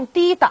是降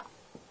低的，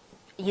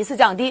依次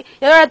降低。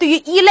也就是对于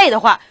1类的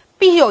话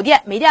必须有电，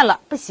没电了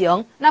不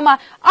行。那么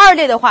2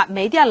类的话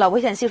没电了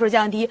危险系数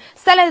降低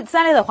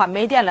，3类的话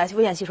没电了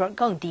危险系数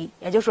更低。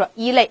也就是说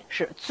1类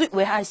是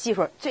危害系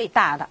数最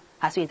大的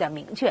啊，所以在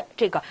明确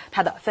这个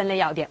它的分类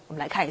要点，我们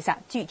来看一下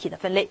具体的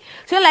分类。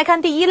首先来看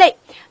第1类，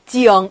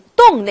井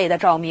洞内的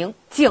照明，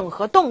井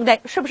和洞内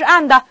是不是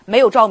暗的？没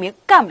有照明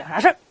干不了啥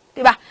事儿，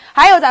对吧？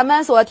还有咱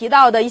们所提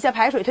到的一些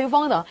排水推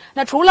风等，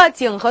那除了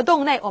井和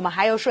洞内，我们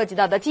还有涉及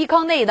到的基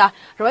坑内的，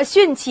什么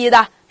汛期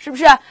的，是不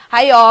是？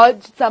还有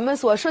咱们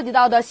所涉及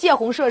到的泄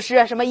洪设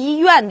施，什么医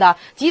院的、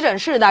急诊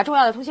室的、重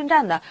要的通信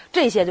站的，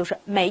这些就是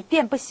没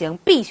电不行，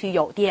必须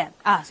有电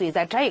啊！所以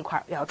在这一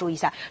块要注意一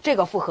下这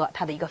个负荷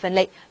它的一个分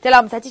类。接下来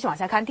我们再继续往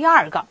下看第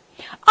2个。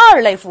2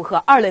类负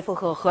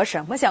荷和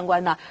什么相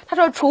关呢？他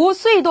说除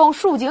隧洞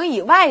竖井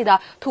以外的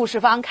土石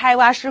方开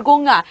挖施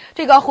工啊，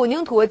这个混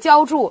凝土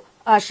浇筑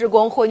施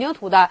工、混凝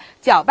土的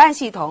搅拌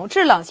系统、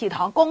制冷系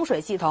统、供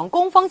水系统、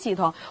供风系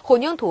统、混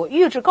凝土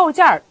预制构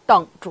件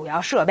等主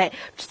要设备，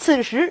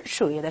此时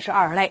属于的是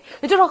2类，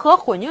也就是和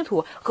混凝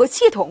土和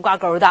系统挂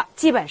钩的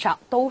基本上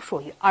都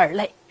属于2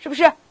类。是不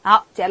是？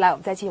好，接下来我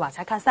们再继续往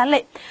下看三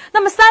类。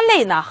那么三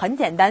类呢，很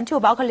简单，就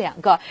包括两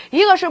个，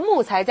一个是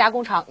木材加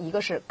工厂，一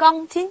个是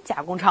钢筋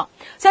加工厂。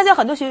相信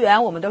很多学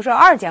员我们都是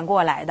2建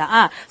过来的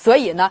啊，所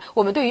以呢，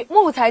我们对于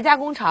木材加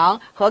工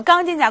厂和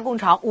钢筋加工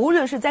厂，无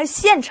论是在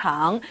现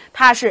场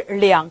它是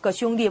2个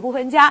兄弟不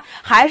分家，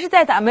还是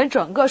在咱们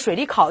整个水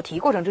利考题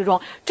过程之中，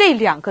这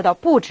2个的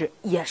布置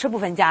也是不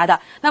分家的。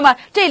那么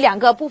这2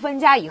个不分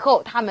家以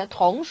后，它们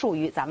同属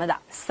于咱们的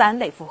三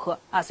类负荷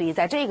啊，所以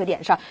在这个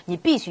点上，你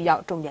必须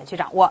要重点去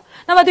掌握。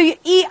那么对于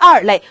1、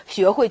2类，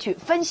学会去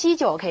分析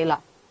就 OK 了。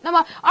那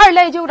么2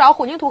类就找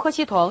混凝土和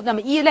系统，那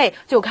么1类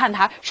就看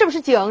它是不是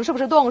井，是不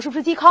是洞，是不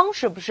是基坑，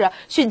是不是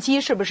汛期，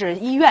是不是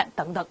医院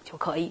等等就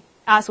可以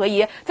啊。所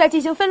以在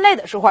进行分类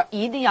的时候，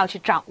一定要去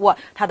掌握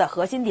它的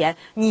核心点。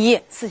你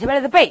死记白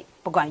赖的背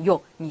不管用，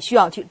你需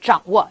要去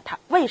掌握它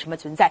为什么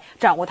存在，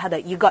掌握它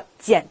的一个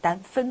简单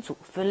分组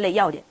分类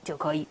要点就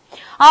可以。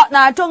好，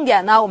那重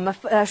点呢，我们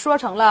说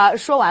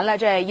完了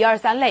这1、2、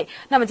3类。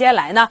那么接下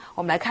来呢，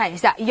我们来看一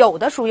下，有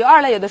的属于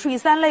2类，有的属于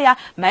3类呀。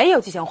没有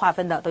进行划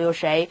分的都有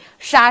谁？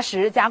砂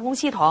石加工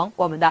系统，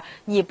我们的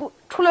你不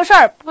出了事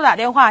儿不打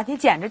电话，你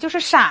简直就是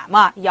傻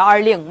嘛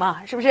，120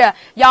嘛，是不是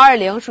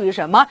？120属于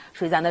什么？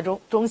属于咱的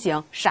中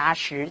型砂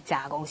石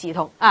加工系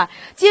统啊。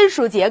金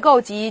属结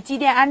构及机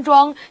电安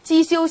装、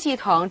机修系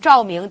统、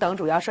照明等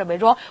主要设备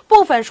中，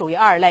部分属于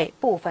2类，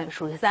部分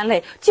属于3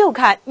类，就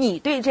看你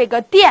对这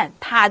个电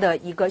它的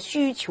一个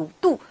需求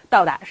度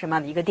到达什么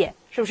样的一个点，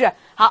是不是？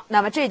好，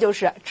那么这就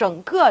是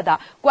整个的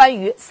关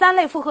于3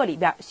类负荷里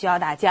边需要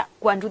大家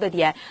关注的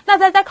点。那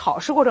在考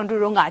试过程之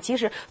中啊，其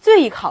实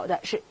最易考的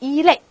是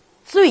1类。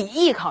最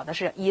易考的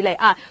是1类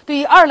啊，对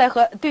于2类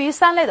和对于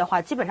3类的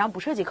话，基本上不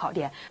涉及考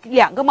点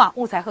，2个嘛，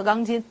木材和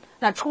钢筋，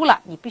那出了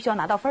你必须要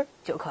拿到分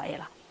就可以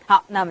了。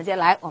好，那么接下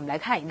来我们来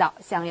看一道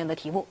相应的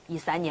题目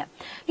，13年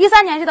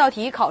这道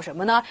题考什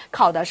么呢？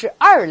考的是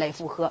2类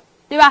负荷，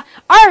对吧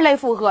？2类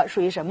负荷属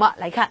于什么？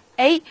来看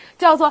A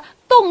叫做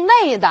洞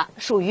内的，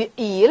属于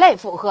1类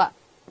负荷。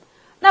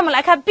那么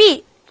来看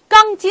B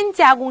钢筋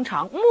加工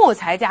厂、木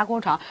材加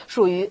工厂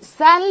属于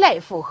3类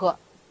负荷。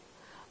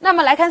那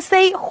么来看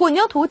C 混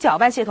凝土搅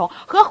拌系统，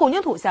和混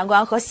凝土相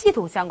关和系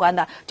统相关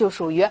的就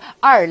属于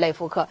2类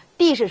负荷。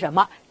D 是什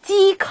么？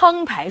基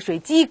坑排水，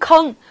基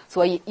坑，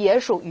所以也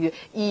属于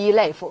1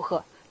类负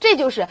荷。这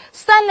就是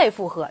3类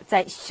负荷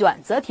在选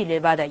择题里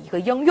边的一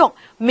个应用，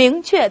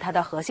明确它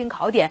的核心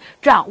考点，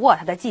掌握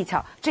它的技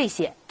巧，这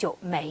些就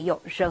没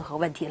有任何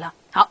问题了。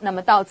好，那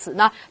么到此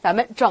呢，咱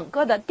们整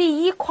个的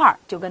第1块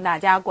就跟大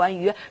家关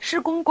于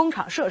施工工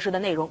厂设施的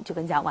内容就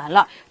跟讲完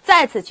了。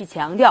再次去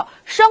强调，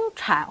生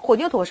产混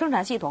凝土生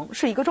产系统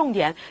是一个重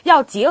点，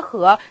要结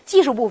合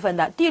技术部分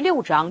的第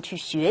6章去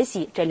学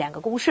习这2个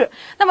公式。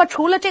那么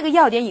除了这个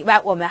要点以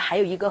外，我们还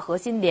有一个核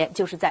心点，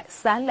就是在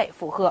3类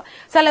负荷。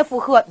3类负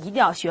荷一定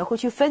要学会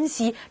去分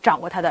析，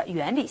掌握它的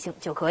原理性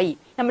就可以。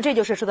那么这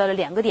就是说到了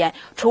2个点，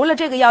除了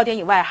这个要点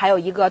以外，还有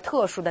一个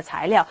特殊的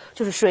材料，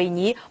就是水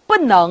泥不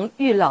能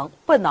遇冷，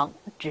不能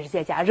直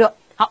接加热。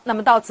好，那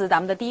么到此咱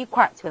们的第1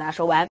块就跟大家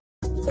说完。